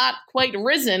not quite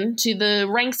risen to the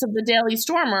ranks of the Daily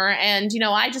Stormer. And,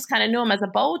 I just kind of knew him as a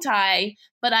bow tie,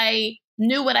 but I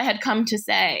knew what I had come to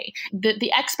say.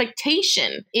 The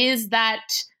expectation is that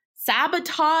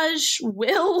sabotage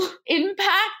will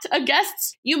impact a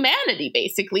guest's humanity,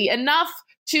 basically, enough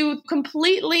to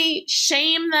completely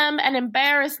shame them and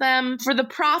embarrass them for the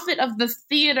profit of the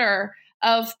theater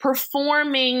of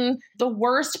performing the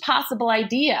worst possible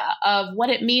idea of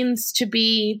what it means to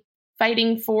be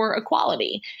fighting for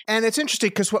equality. And it's interesting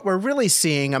because what we're really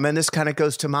seeing, I mean, this kind of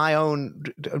goes to my own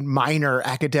minor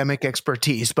academic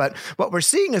expertise, but what we're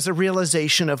seeing is a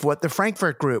realization of what the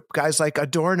Frankfurt Group, guys like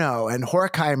Adorno and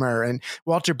Horkheimer and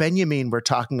Walter Benjamin were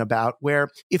talking about, where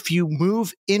if you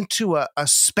move into a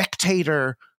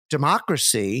spectator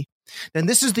democracy, then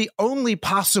this is the only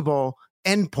possible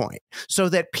endpoint, so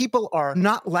that people are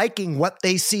not liking what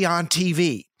they see on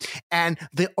TV. And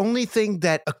the only thing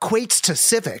that equates to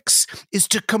civics is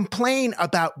to complain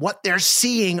about what they're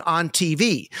seeing on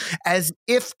TV, as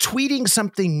if tweeting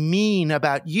something mean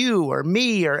about you or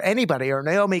me or anybody or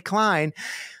Naomi Klein,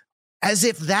 as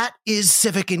if that is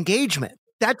civic engagement.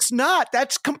 That's not.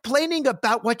 That's complaining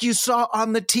about what you saw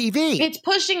on the TV. It's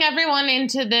pushing everyone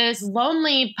into this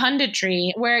lonely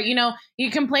punditry where,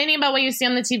 you're complaining about what you see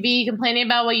on the TV, complaining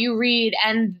about what you read.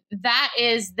 And that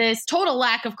is this total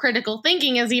lack of critical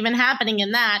thinking is even happening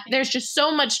in that. There's just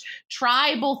so much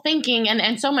tribal thinking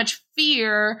and so much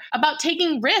fear about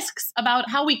taking risks, about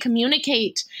how we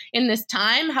communicate in this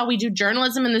time, how we do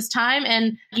journalism in this time.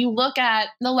 And you look at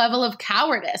the level of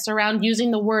cowardice around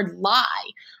using the word lie,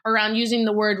 around using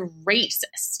the word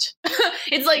racist.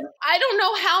 It's like, I don't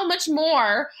know how much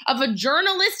more of a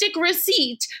journalistic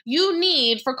receipt you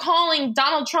need for calling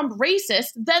Donald Trump racist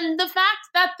than the fact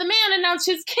that the man announced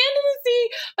his candidacy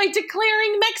by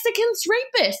declaring Mexicans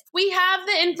rapists. We have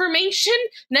the information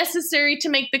necessary to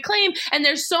make the claim. And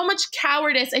there's so much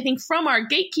cowardice, I think, from our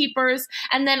gatekeepers,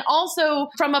 and then also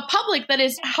from a public that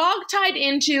is hogtied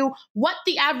into what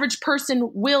the average person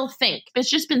will think. It's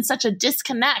just been such a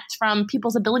disconnect from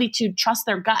people's ability to trust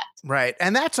their gut. Right.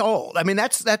 And that's old. I mean,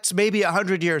 that's maybe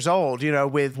 100 years old,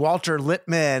 with Walter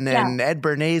Lippmann and Ed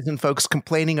Bernays and folks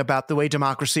complaining about the way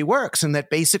democracy works, and that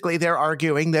basically they're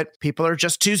arguing that people are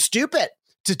just too stupid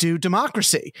to do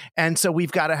democracy. And so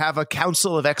we've got to have a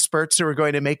council of experts who are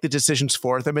going to make the decisions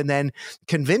for them and then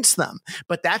convince them.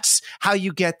 But that's how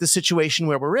you get the situation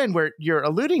where we're in, where you're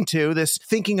alluding to this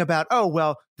thinking about,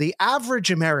 the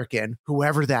average American,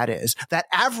 whoever that is, that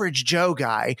average Joe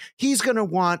guy, he's going to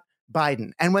want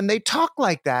Biden. And when they talk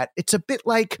like that, it's a bit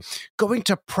like going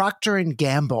to Procter and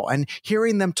Gamble and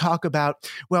hearing them talk about,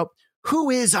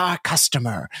 who is our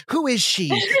customer? Who is she?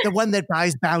 The one that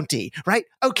buys Bounty, right?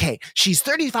 Okay, she's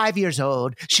 35 years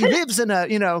old. She lives in a,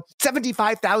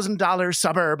 $75,000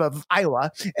 suburb of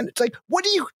Iowa. And it's like, what are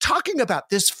you talking about?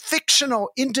 This fictional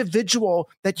individual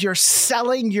that you're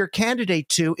selling your candidate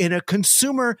to in a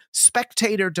consumer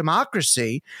spectator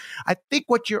democracy. I think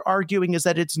what you're arguing is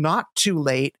that it's not too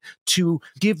late to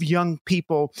give young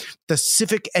people the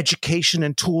civic education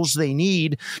and tools they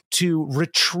need to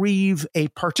retrieve a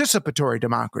participatory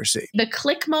democracy. The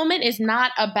click moment is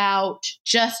not about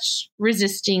just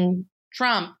resisting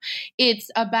Trump. It's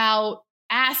about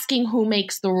asking who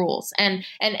makes the rules and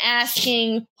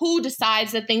asking who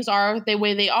decides that things are the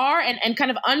way they are, and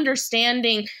kind of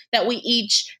understanding that we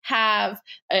each have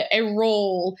a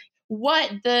role.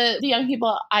 What the young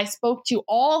people I spoke to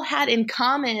all had in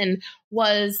common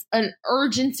was an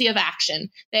urgency of action.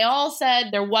 They all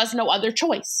said there was no other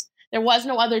choice. There was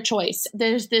no other choice.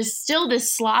 There's still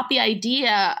this sloppy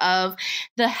idea of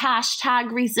the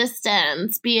hashtag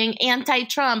resistance being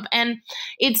anti-Trump, and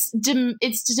it's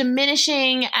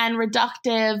diminishing and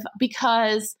reductive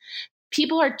because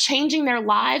people are changing their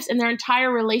lives and their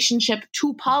entire relationship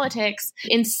to politics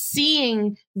in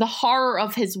seeing the horror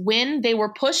of his win. They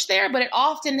were pushed there, but it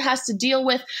often has to deal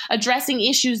with addressing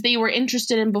issues they were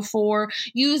interested in before,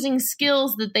 using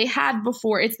skills that they had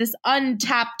before. It's this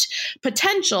untapped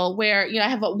potential where, I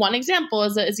have one example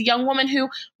as a young woman who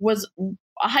was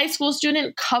a high school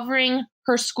student covering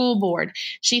her school board.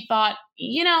 She thought,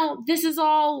 this is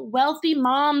all wealthy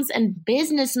moms and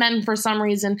businessmen for some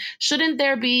reason. Shouldn't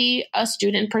there be a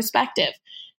student perspective?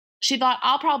 She thought,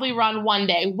 I'll probably run one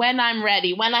day when I'm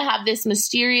ready, when I have this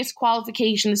mysterious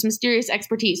qualification, this mysterious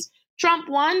expertise. Trump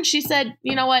won. She said,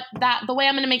 you know what, the way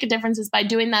I'm going to make a difference is by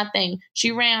doing that thing.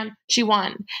 She ran, she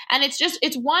won. And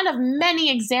it's one of many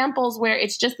examples where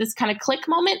it's just this kind of click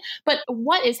moment. But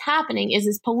what is happening is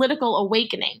this political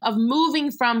awakening of moving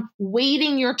from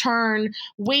waiting your turn,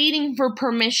 waiting for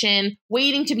permission,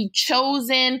 waiting to be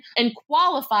chosen and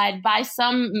qualified by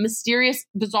some mysterious,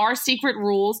 bizarre secret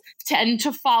rules and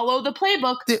to follow the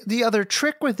playbook. The other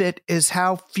trick with it is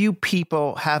how few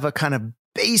people have a kind of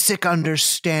basic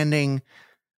understanding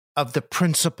of the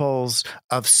principles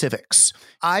of civics.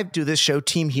 I do this show,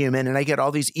 Team Human, and I get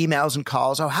all these emails and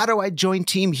calls. Oh, how do I join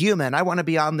Team Human? I want to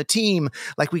be on the team.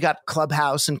 Like we got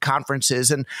Clubhouse and conferences.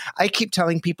 And I keep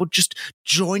telling people, just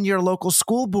join your local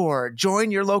school board, join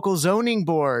your local zoning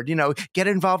board, get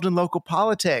involved in local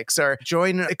politics or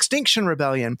join Extinction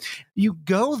Rebellion. You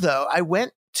go, though. I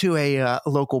went to a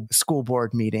local school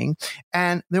board meeting,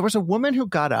 and there was a woman who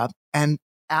got up and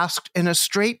asked in a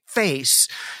straight face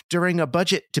during a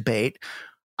budget debate,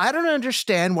 I don't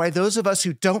understand why those of us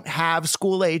who don't have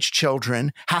school-age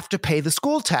children have to pay the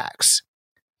school tax.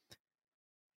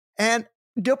 And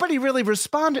nobody really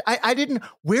responded. I didn't,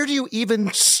 where do you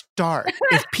even start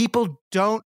if people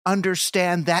don't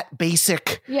understand that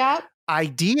basic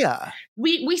idea?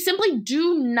 We simply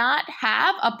do not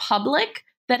have a public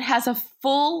that has a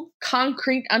full,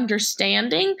 concrete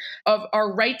understanding of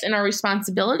our rights and our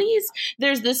responsibilities.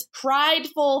 There's this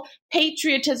prideful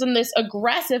patriotism, this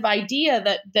aggressive idea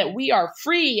that we are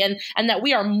free and that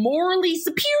we are morally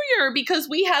superior because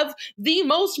we have the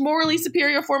most morally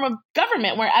superior form of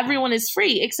government where everyone is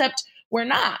free, except we're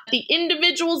not. The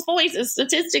individual's voice is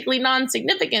statistically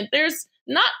non-significant. There's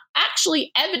not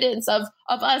actually evidence of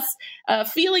us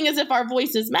feeling as if our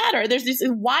voices matter. There's these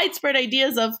widespread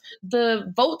ideas of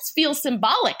the votes feel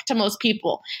symbolic to most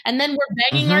people. And then we're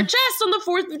banging our chests on the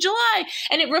 4th of July.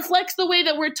 And it reflects the way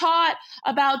that we're taught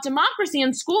about democracy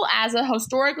in school as a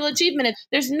historical achievement.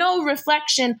 There's no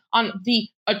reflection on the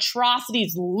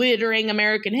atrocities littering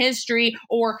American history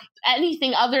or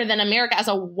anything other than America as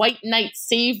a white knight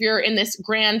savior in this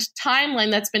grand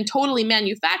timeline that's been totally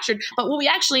manufactured. But what we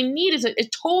actually need is a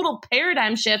total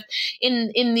paradigm shift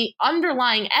in the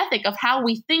underlying ethic of how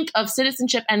we think of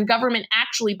citizenship and government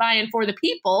actually by and for the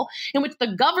people, in which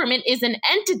the government is an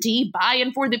entity by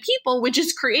and for the people, which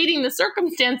is creating the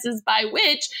circumstances by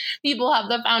which people have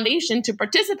the foundation to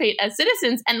participate as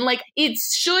citizens. And it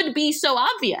should be so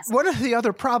obvious. One of the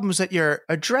other problems that you're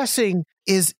addressing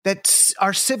is that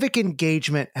our civic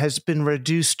engagement has been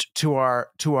reduced to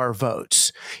our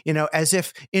votes. As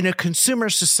if in a consumer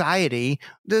society,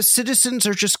 the citizens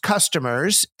are just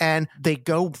customers and they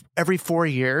go every 4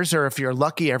 years, or if you're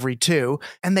lucky, every 2,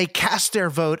 and they cast their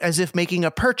vote as if making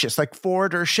a purchase like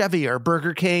Ford or Chevy or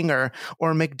Burger King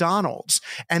or McDonald's.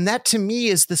 And that to me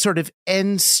is the sort of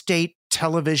end state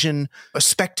television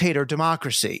spectator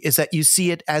democracy, is that you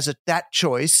see it as that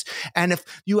choice. And if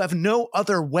you have no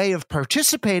other way of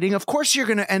participating, of course you're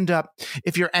going to end up,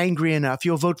 if you're angry enough,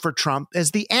 you'll vote for Trump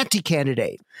as the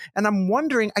anti-candidate. And I'm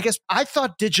wondering, I guess I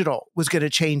thought digital was going to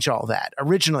change all that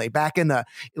originally back in the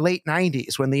late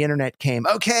 90s when the internet came.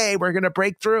 Okay, we're going to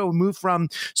break through, move from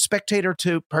spectator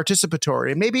to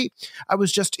participatory. And maybe I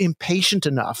was just impatient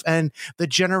enough. And the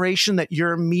generation that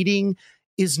you're meeting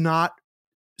is not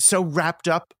so wrapped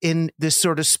up in this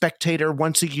sort of spectator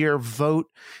once a year vote,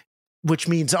 which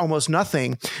means almost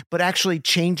nothing, but actually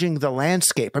changing the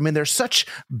landscape. I mean, there's such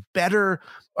better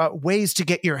ways to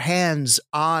get your hands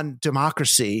on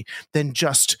democracy than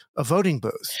just a voting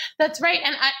booth. That's right.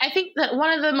 And I think that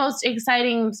one of the most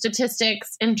exciting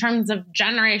statistics in terms of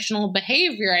generational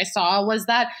behavior I saw was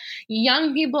that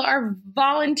young people are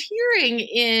volunteering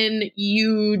in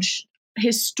huge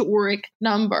historic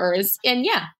numbers. And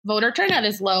yeah, voter turnout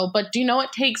is low, but do you know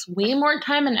it takes way more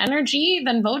time and energy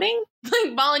than voting?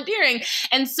 Like volunteering.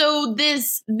 And so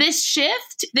this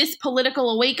shift, this political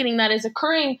awakening that is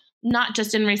occurring, not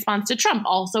just in response to Trump,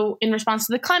 also in response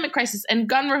to the climate crisis and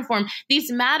gun reform,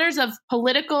 these matters of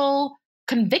political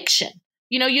conviction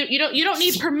You don't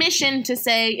need permission to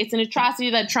say it's an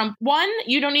atrocity that Trump won.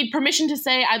 You don't need permission to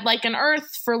say I'd like an Earth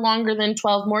for longer than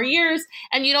 12 more years,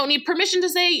 and you don't need permission to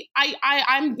say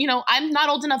I'm not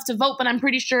old enough to vote, but I'm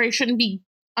pretty sure I shouldn't be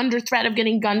under threat of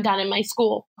getting gunned down in my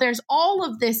school. There's all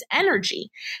of this energy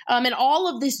and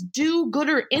all of this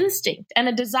do-gooder instinct and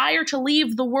a desire to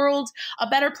leave the world a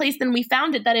better place than we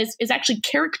found it that is actually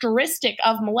characteristic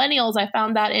of millennials. I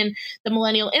found that in the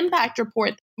Millennial Impact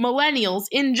Report. Millennials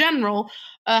in general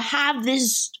have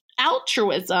this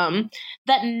altruism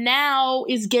that now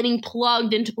is getting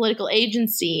plugged into political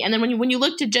agency. And then when you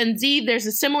look to Gen Z, there's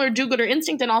a similar do-gooder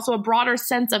instinct and also a broader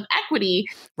sense of equity.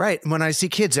 Right. When I see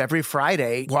kids every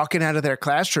Friday walking out of their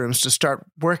classrooms to start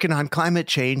working on climate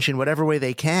change in whatever way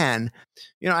they can,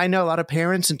 I know a lot of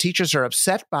parents and teachers are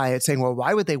upset by it, saying, well,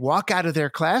 why would they walk out of their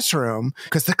classroom?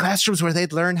 Because the classroom's where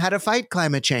they'd learn how to fight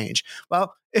climate change.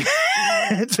 Well,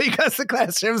 it's because the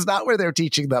classroom's not where they're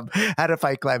teaching them how to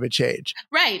fight climate change.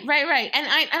 Right. And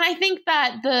I think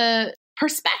that the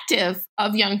perspective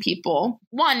of young people,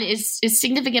 one, is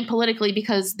significant politically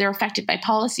because they're affected by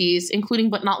policies, including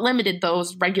but not limited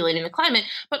those regulating the climate,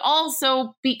 but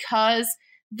also because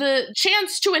the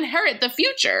chance to inherit the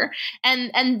future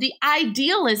and the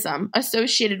idealism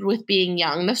associated with being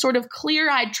young, the sort of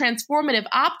clear-eyed transformative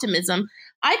optimism,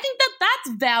 I think that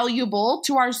that's valuable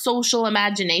to our social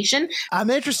imagination.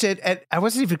 I'm interested, and I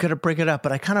wasn't even going to bring it up,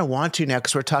 but I kind of want to now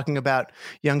because we're talking about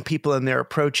young people and their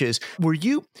approaches. Were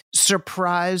you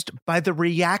surprised by the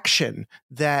reaction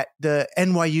that the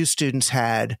NYU students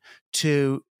had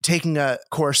to taking a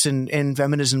course in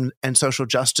feminism and social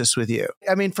justice with you?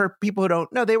 I mean, for people who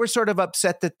don't know, they were sort of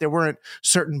upset that there weren't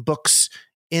certain books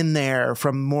in there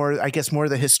from more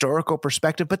the historical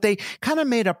perspective, but they kind of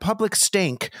made a public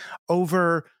stink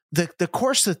over the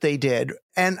course that they did.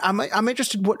 And I'm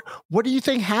interested, what do you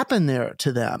think happened there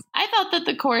to them? I thought that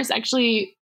the course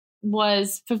actually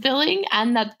was fulfilling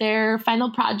and that their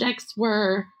final projects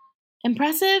were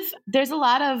impressive. There's a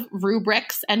lot of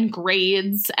rubrics and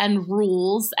grades and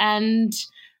rules and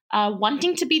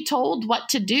wanting to be told what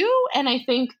to do. And I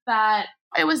think that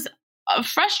it was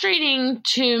frustrating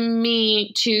to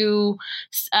me to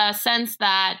sense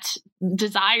that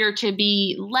desire to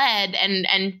be led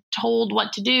and told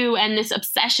what to do and this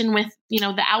obsession with,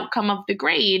 the outcome of the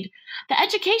grade. The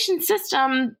education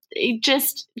system, it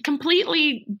just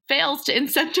completely fails to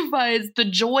incentivize the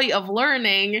joy of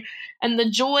learning and the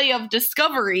joy of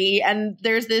discovery. And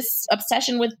there's this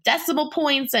obsession with decimal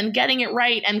points and getting it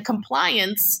right and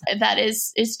compliance that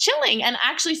is chilling. And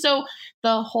actually, so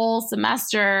the whole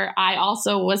semester, I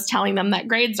also was telling them that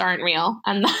grades aren't real.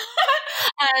 And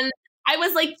I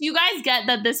was like, you guys get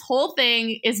that this whole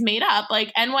thing is made up.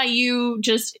 Like NYU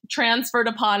just transferred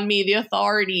upon me the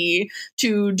authority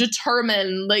to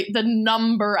determine like the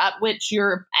number at which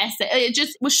your essay, it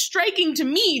just was striking to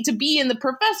me to be in the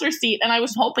professor's seat. And I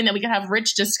was hoping that we could have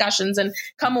rich discussions and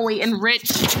come away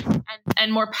enriched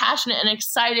and more passionate and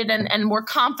excited and more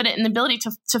confident in the ability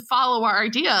to follow our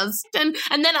ideas. And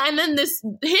then this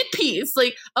hit piece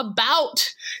like about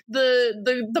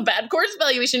the bad course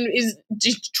evaluation is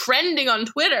just trending on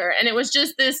Twitter. And it was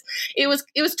just it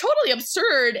was totally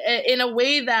absurd in a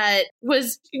way that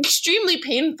was extremely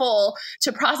painful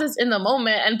to process in the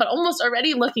moment. But almost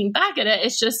already looking back at it,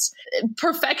 it's just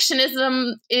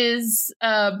perfectionism is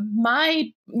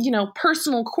my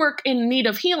personal quirk in need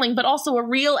of healing, but also a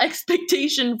real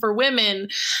expectation for women.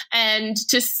 And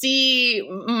to see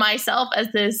myself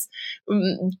as this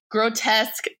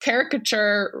grotesque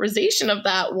caricaturization of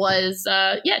that was,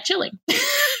 chilling.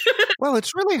 Well,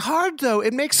 it's really hard, though.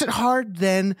 It makes it hard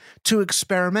then to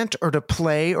experiment or to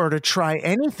play or to try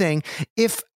anything.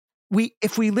 If we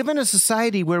live in a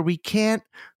society where we can't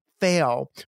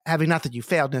fail, having not that you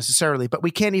failed necessarily, but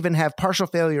we can't even have partial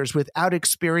failures without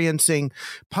experiencing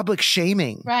public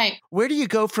shaming. Right. Where do you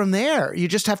go from there? You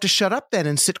just have to shut up then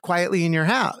and sit quietly in your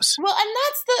house. Well, and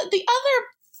that's the other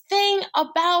thing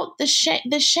about the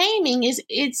shaming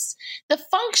is the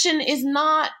function is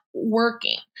not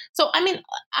working. So, I mean,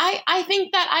 I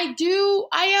think that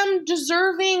I am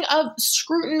deserving of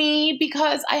scrutiny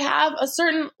because I have a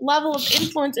certain level of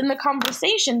influence in the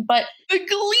conversation, but the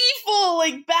gleeful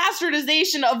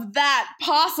bastardization of that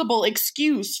possible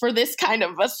excuse for this kind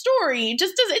of a story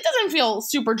it doesn't feel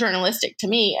super journalistic to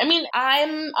me. I mean,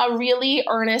 I'm a really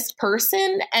earnest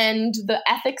person and the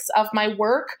ethics of my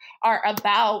work are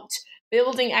about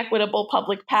building equitable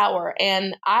public power.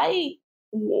 And I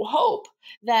hope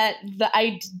that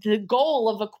the goal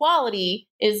of equality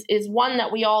is one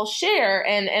that we all share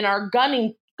and are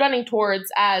gunning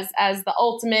towards as the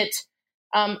ultimate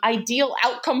ideal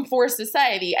outcome for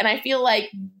society. And I feel like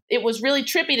it was really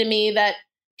trippy to me that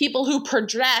people who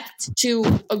project to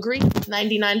agree with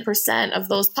 99% of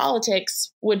those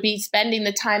politics would be spending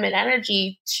the time and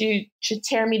energy to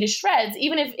tear me to shreds.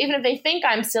 Even if they think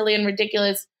I'm silly and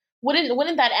ridiculous,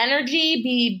 wouldn't that energy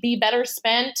be better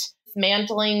spent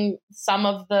dismantling some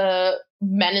of the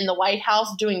men in the White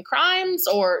House doing crimes,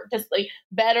 or just like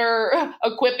better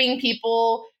equipping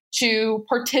people to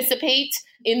participate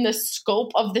in the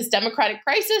scope of this democratic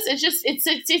crisis? It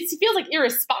feels like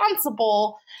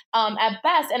irresponsible at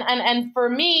best. And for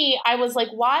me, I was like,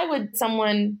 why would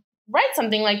someone write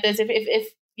something like this?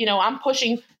 If I'm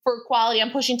pushing for equality,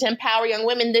 I'm pushing to empower young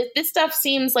women. This stuff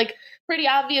seems like pretty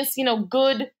obvious,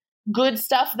 good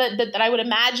stuff that I would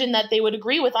imagine that they would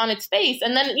agree with on its face.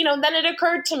 And then, then it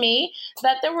occurred to me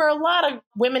that there were a lot of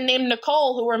women named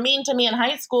Nicole who were mean to me in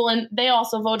high school, and they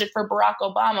also voted for Barack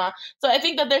Obama. So I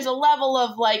think that there's a level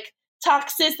of like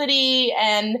toxicity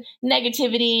and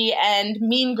negativity and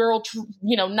mean girl,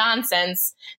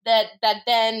 nonsense that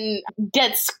then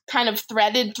gets kind of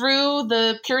threaded through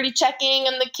the purity checking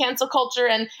and the cancel culture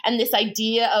and this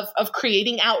idea of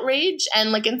creating outrage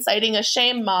and like inciting a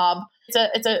shame mob.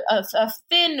 It's a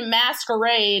thin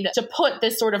masquerade to put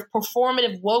this sort of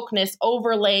performative wokeness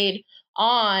overlaid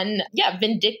on,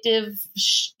 vindictive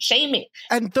shaming.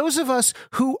 And those of us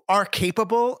who are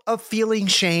capable of feeling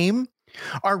shame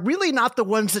are really not the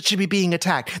ones that should be being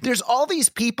attacked. There's all these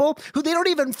people who they don't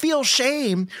even feel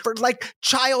shame for, like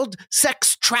child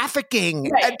sex trafficking,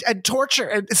 right, and torture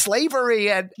and slavery,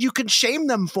 and you can shame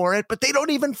them for it, but they don't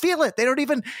even feel it. They're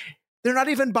not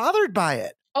even bothered by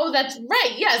it. Oh, that's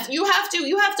right. Yes, you have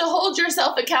to hold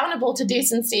yourself accountable to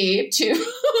decency, to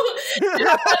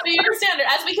be your standard.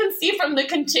 As we can see from the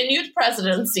continued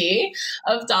presidency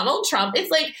of Donald Trump,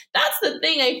 it's like that's the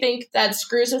thing I think that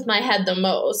screws with my head the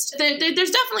most. There's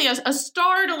definitely a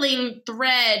startling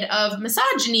thread of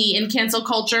misogyny in cancel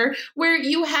culture where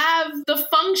you have the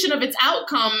function of its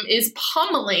outcome is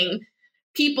pummeling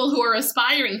people who are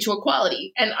aspiring to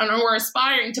equality and who are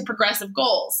aspiring to progressive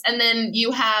goals. And then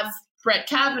you have Brett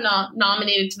Kavanaugh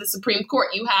nominated to the Supreme Court.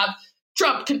 You have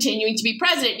Trump continuing to be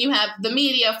president. You have the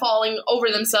media falling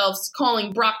over themselves,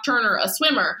 calling Brock Turner a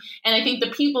swimmer. And I think the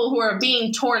people who are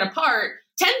being torn apart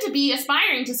tend to be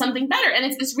aspiring to something better. And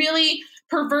it's this really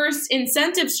perverse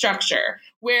incentive structure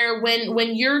where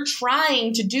when you're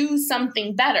trying to do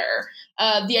something better,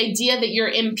 the idea that you're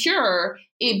impure,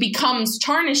 it becomes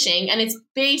tarnishing. And it's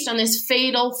based on this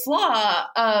fatal flaw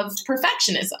of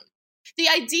perfectionism. The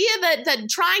idea that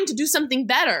trying to do something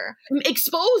better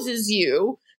exposes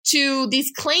you to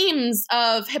these claims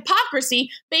of hypocrisy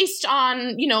based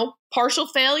on, partial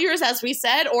failures, as we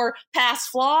said, or past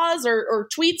flaws or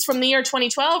tweets from the year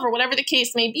 2012 or whatever the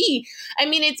case may be. I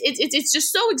mean, it's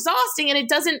just so exhausting, and it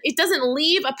doesn't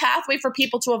leave a pathway for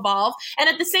people to evolve. And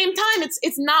at the same time,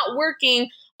 it's not working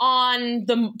on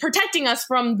protecting us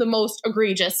from the most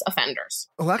egregious offenders.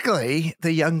 Luckily,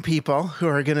 the young people who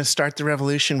are going to start the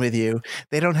revolution with you,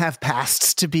 they don't have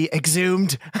pasts to be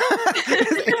exhumed.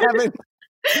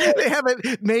 They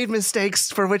haven't made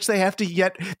mistakes for which they have to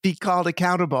yet be called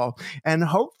accountable. And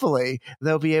hopefully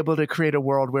they'll be able to create a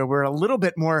world where we're a little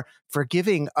bit more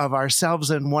forgiving of ourselves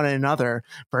and one another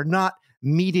for not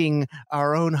meeting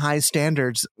our own high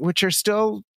standards, which are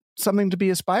still something to be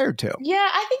aspired to. Yeah,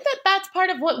 I think that's part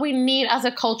of what we need as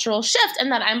a cultural shift,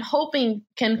 and that I'm hoping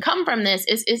can come from this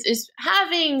is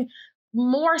having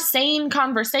more sane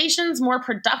conversations, more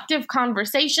productive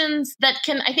conversations that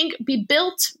can, I think, be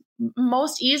built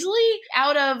most easily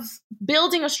out of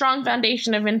building a strong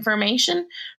foundation of information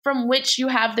from which you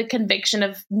have the conviction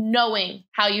of knowing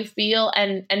how you feel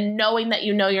and knowing that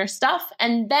you know your stuff,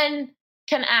 and then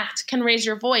can raise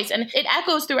your voice. And it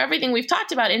echoes through everything we've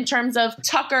talked about in terms of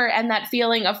Tucker and that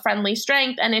feeling of friendly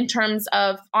strength, and in terms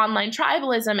of online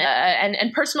tribalism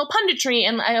and personal punditry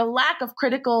and a lack of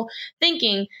critical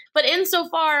thinking. But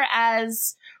insofar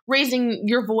as raising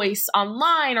your voice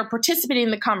online or participating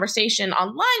in the conversation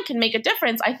online can make a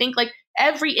difference, I think like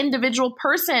every individual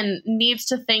person needs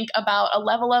to think about a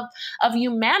level of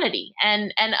humanity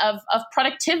and of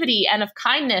productivity and of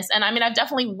kindness. And I mean, I've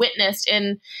definitely witnessed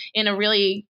in a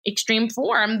really extreme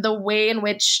form the way in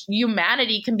which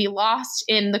humanity can be lost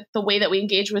in the way that we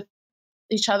engage with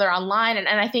each other online. And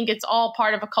I think it's all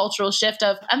part of a cultural shift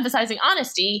of emphasizing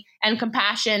honesty and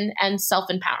compassion and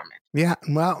self-empowerment. Yeah,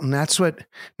 well, and that's what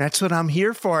I'm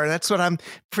here for. That's what I'm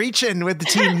preaching with the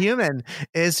Team Human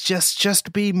is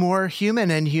just be more human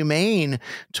and humane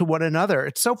to one another.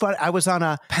 It's so fun. I was on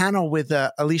a panel with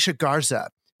Alicia Garza,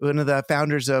 one of the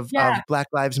founders of Black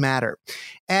Lives Matter.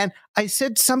 And I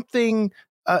said something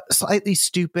slightly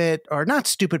stupid, or not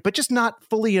stupid, but just not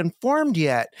fully informed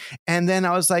yet. And then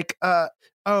I was like,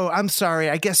 oh, I'm sorry.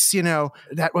 I guess,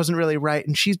 that wasn't really right.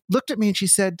 And she looked at me and she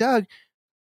said, Doug,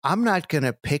 I'm not going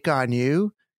to pick on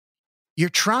you. You're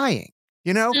trying,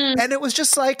 And it was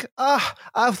just like,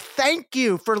 thank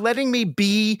you for letting me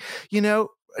be,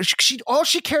 all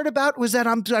she cared about was that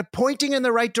I'm pointing in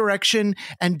the right direction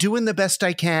and doing the best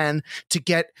I can to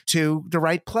get to the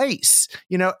right place,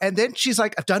 and then she's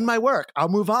like, I've done my work. I'll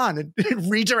move on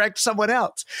and redirect someone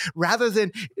else rather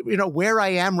than, where I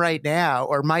am right now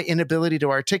or my inability to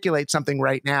articulate something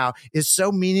right now is so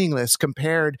meaningless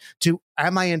compared to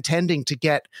am I intending to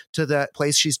get to the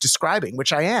place she's describing,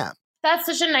 which I am. That's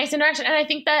such a nice interaction. And I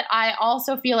think that I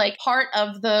also feel like part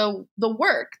of the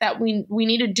work that we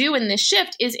need to do in this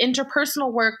shift is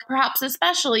interpersonal work, perhaps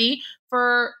especially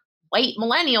for white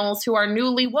millennials who are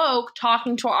newly woke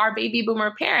talking to our baby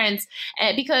boomer parents,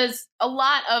 because a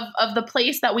lot of the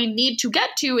place that we need to get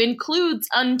to includes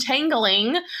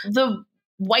untangling the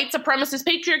white supremacist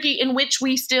patriarchy in which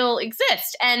we still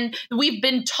exist. And we've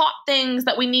been taught things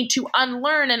that we need to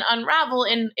unlearn and unravel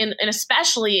in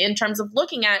especially in terms of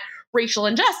looking at racial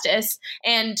injustice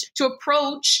and to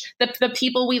approach the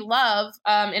people we love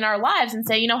in our lives and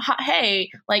say, hey,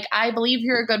 like, I believe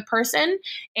you're a good person.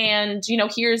 And,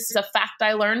 here's a fact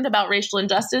I learned about racial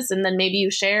injustice. And then maybe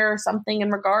you share something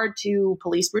in regard to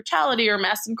police brutality or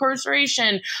mass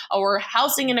incarceration or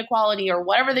housing inequality or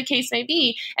whatever the case may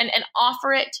be, and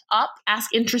offer it up,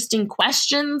 ask interesting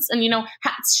questions and,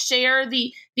 share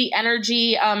the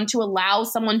energy to allow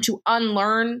someone to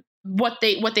unlearn what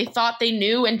they thought they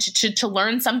knew and to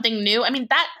learn something new. I mean,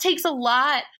 that takes a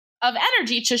lot of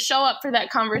energy to show up for that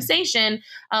conversation.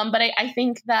 But I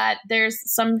think that there's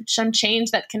some change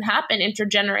that can happen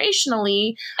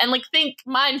intergenerationally and think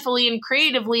mindfully and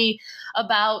creatively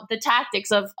about the tactics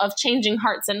of changing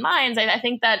hearts and minds. I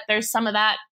think that there's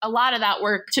a lot of that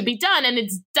work to be done. And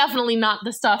it's definitely not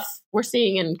the stuff we're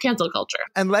seeing in cancel culture.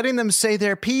 And letting them say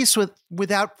their piece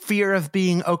without fear of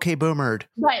being okay boomered.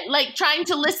 Right. Like trying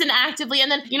to listen actively.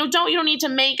 And then, you don't need to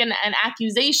make an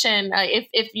accusation.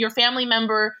 If your family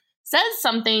member says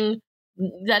something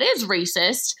that is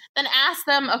racist, then ask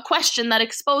them a question that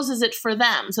exposes it for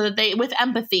them so that they, with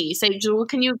empathy, say,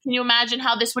 can you imagine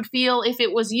how this would feel if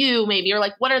it was you, maybe? Or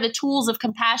what are the tools of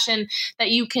compassion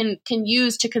that you can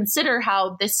use to consider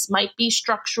how this might be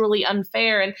structurally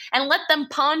unfair, and let them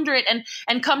ponder it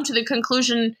and come to the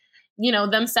conclusion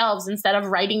themselves instead of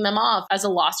writing them off as a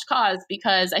lost cause.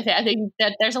 Because I think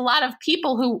that there's a lot of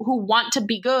people who want to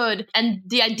be good, and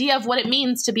the idea of what it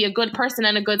means to be a good person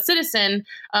and a good citizen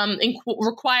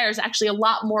requires actually a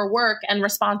lot more work and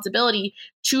responsibility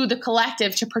to the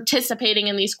collective to participating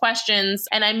in these questions.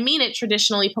 And I mean it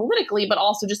traditionally politically, but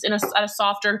also just in a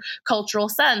softer cultural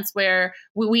sense where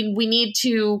we need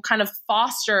to kind of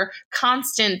foster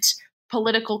constant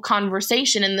political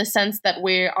conversation in the sense that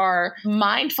we are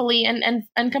mindfully and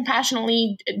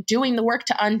compassionately doing the work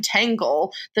to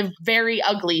untangle the very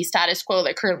ugly status quo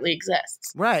that currently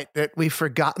exists. Right. That we've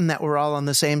forgotten that we're all on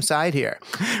the same side here.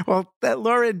 Well,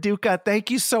 Lauren Duca,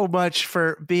 thank you so much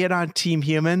for being on Team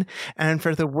Human and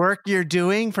for the work you're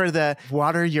doing, for the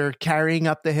water you're carrying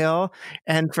up the hill,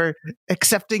 and for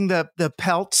accepting the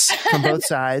pelts from both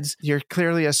sides. You're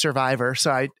clearly a survivor,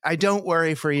 so I don't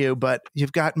worry for you, but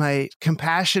you've got my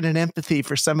compassion and empathy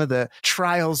for some of the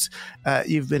trials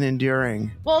you've been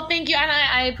enduring. Well, thank you. And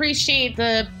I appreciate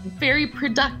the very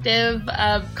productive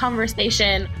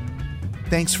conversation.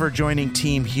 Thanks for joining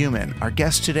Team Human. Our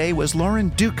guest today was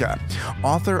Lauren Duca,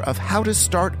 author of How to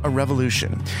Start a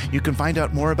Revolution. You can find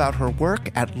out more about her work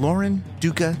at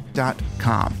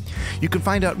laurenduca.com. You can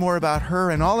find out more about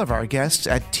her and all of our guests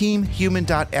at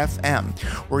teamhuman.fm,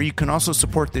 where you can also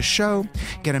support this show,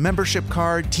 get a membership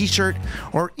card, t-shirt,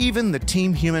 or even the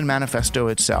Team Human manifesto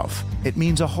itself. It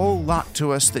means a whole lot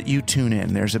to us that you tune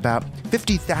in. There's about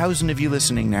 50,000 of you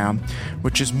listening now,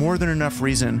 which is more than enough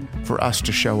reason for us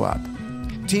to show up.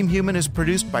 Team Human is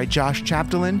produced by Josh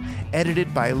Chapdelaine,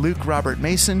 edited by Luke Robert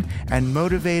Mason, and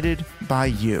motivated by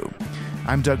you.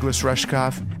 I'm Douglas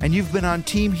Rushkoff, and you've been on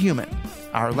Team Human,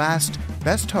 our last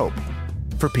best hope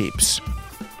for peeps.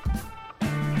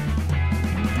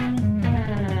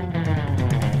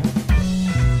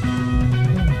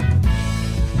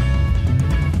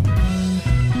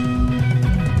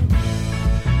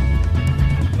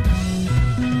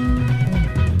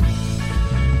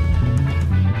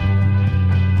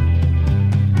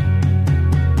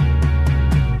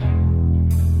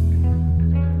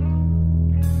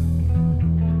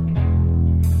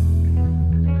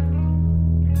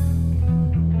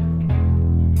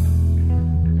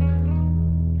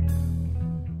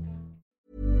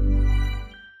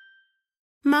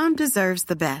 deserves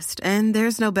the best, and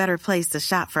there's no better place to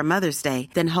shop for Mother's Day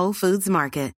than Whole Foods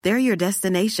Market. They're your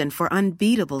destination for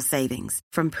unbeatable savings,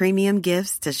 from premium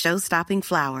gifts to show-stopping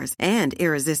flowers and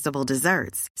irresistible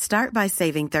desserts. Start by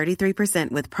saving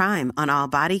 33% with Prime on all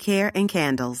body care and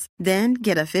candles. Then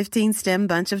get a 15-stem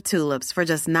bunch of tulips for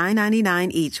just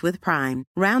 $9.99 each with Prime.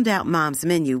 Round out Mom's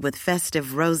menu with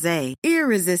festive rosé,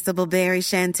 irresistible berry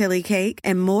chantilly cake,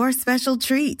 and more special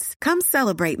treats. Come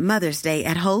celebrate Mother's Day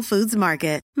at Whole Foods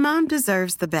Market. Mom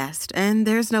deserves the best, and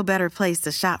there's no better place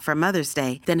to shop for Mother's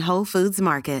Day than Whole Foods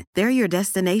Market. They're your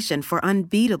destination for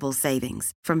unbeatable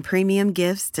savings, from premium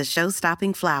gifts to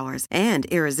show-stopping flowers and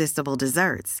irresistible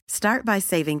desserts. Start by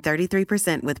saving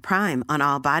 33% with Prime on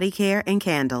all body care and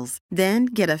candles. Then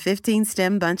get a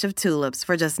 15-stem bunch of tulips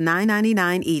for just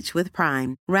 $9.99 each with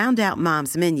Prime. Round out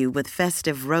Mom's menu with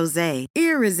festive rosé,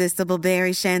 irresistible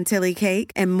berry chantilly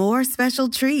cake, and more special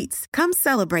treats. Come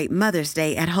celebrate Mother's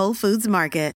Day at Whole Foods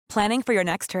Market. Planning for your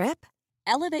next trip?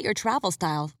 Elevate your travel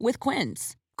style with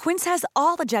Quince. Quince has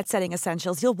all the jet-setting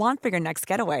essentials you'll want for your next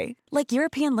getaway, like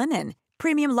European linen,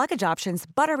 premium luggage options,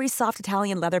 buttery soft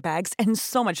Italian leather bags, and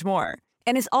so much more.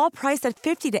 And is all priced at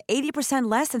 50 to 80%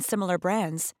 less than similar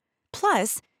brands.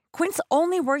 Plus, Quince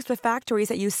only works with factories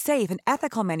that use safe and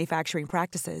ethical manufacturing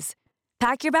practices.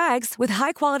 Pack your bags with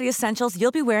high-quality essentials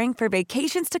you'll be wearing for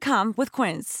vacations to come with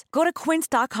Quince. Go to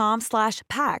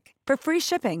quince.com/pack for free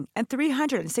shipping and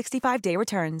 365-day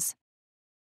returns.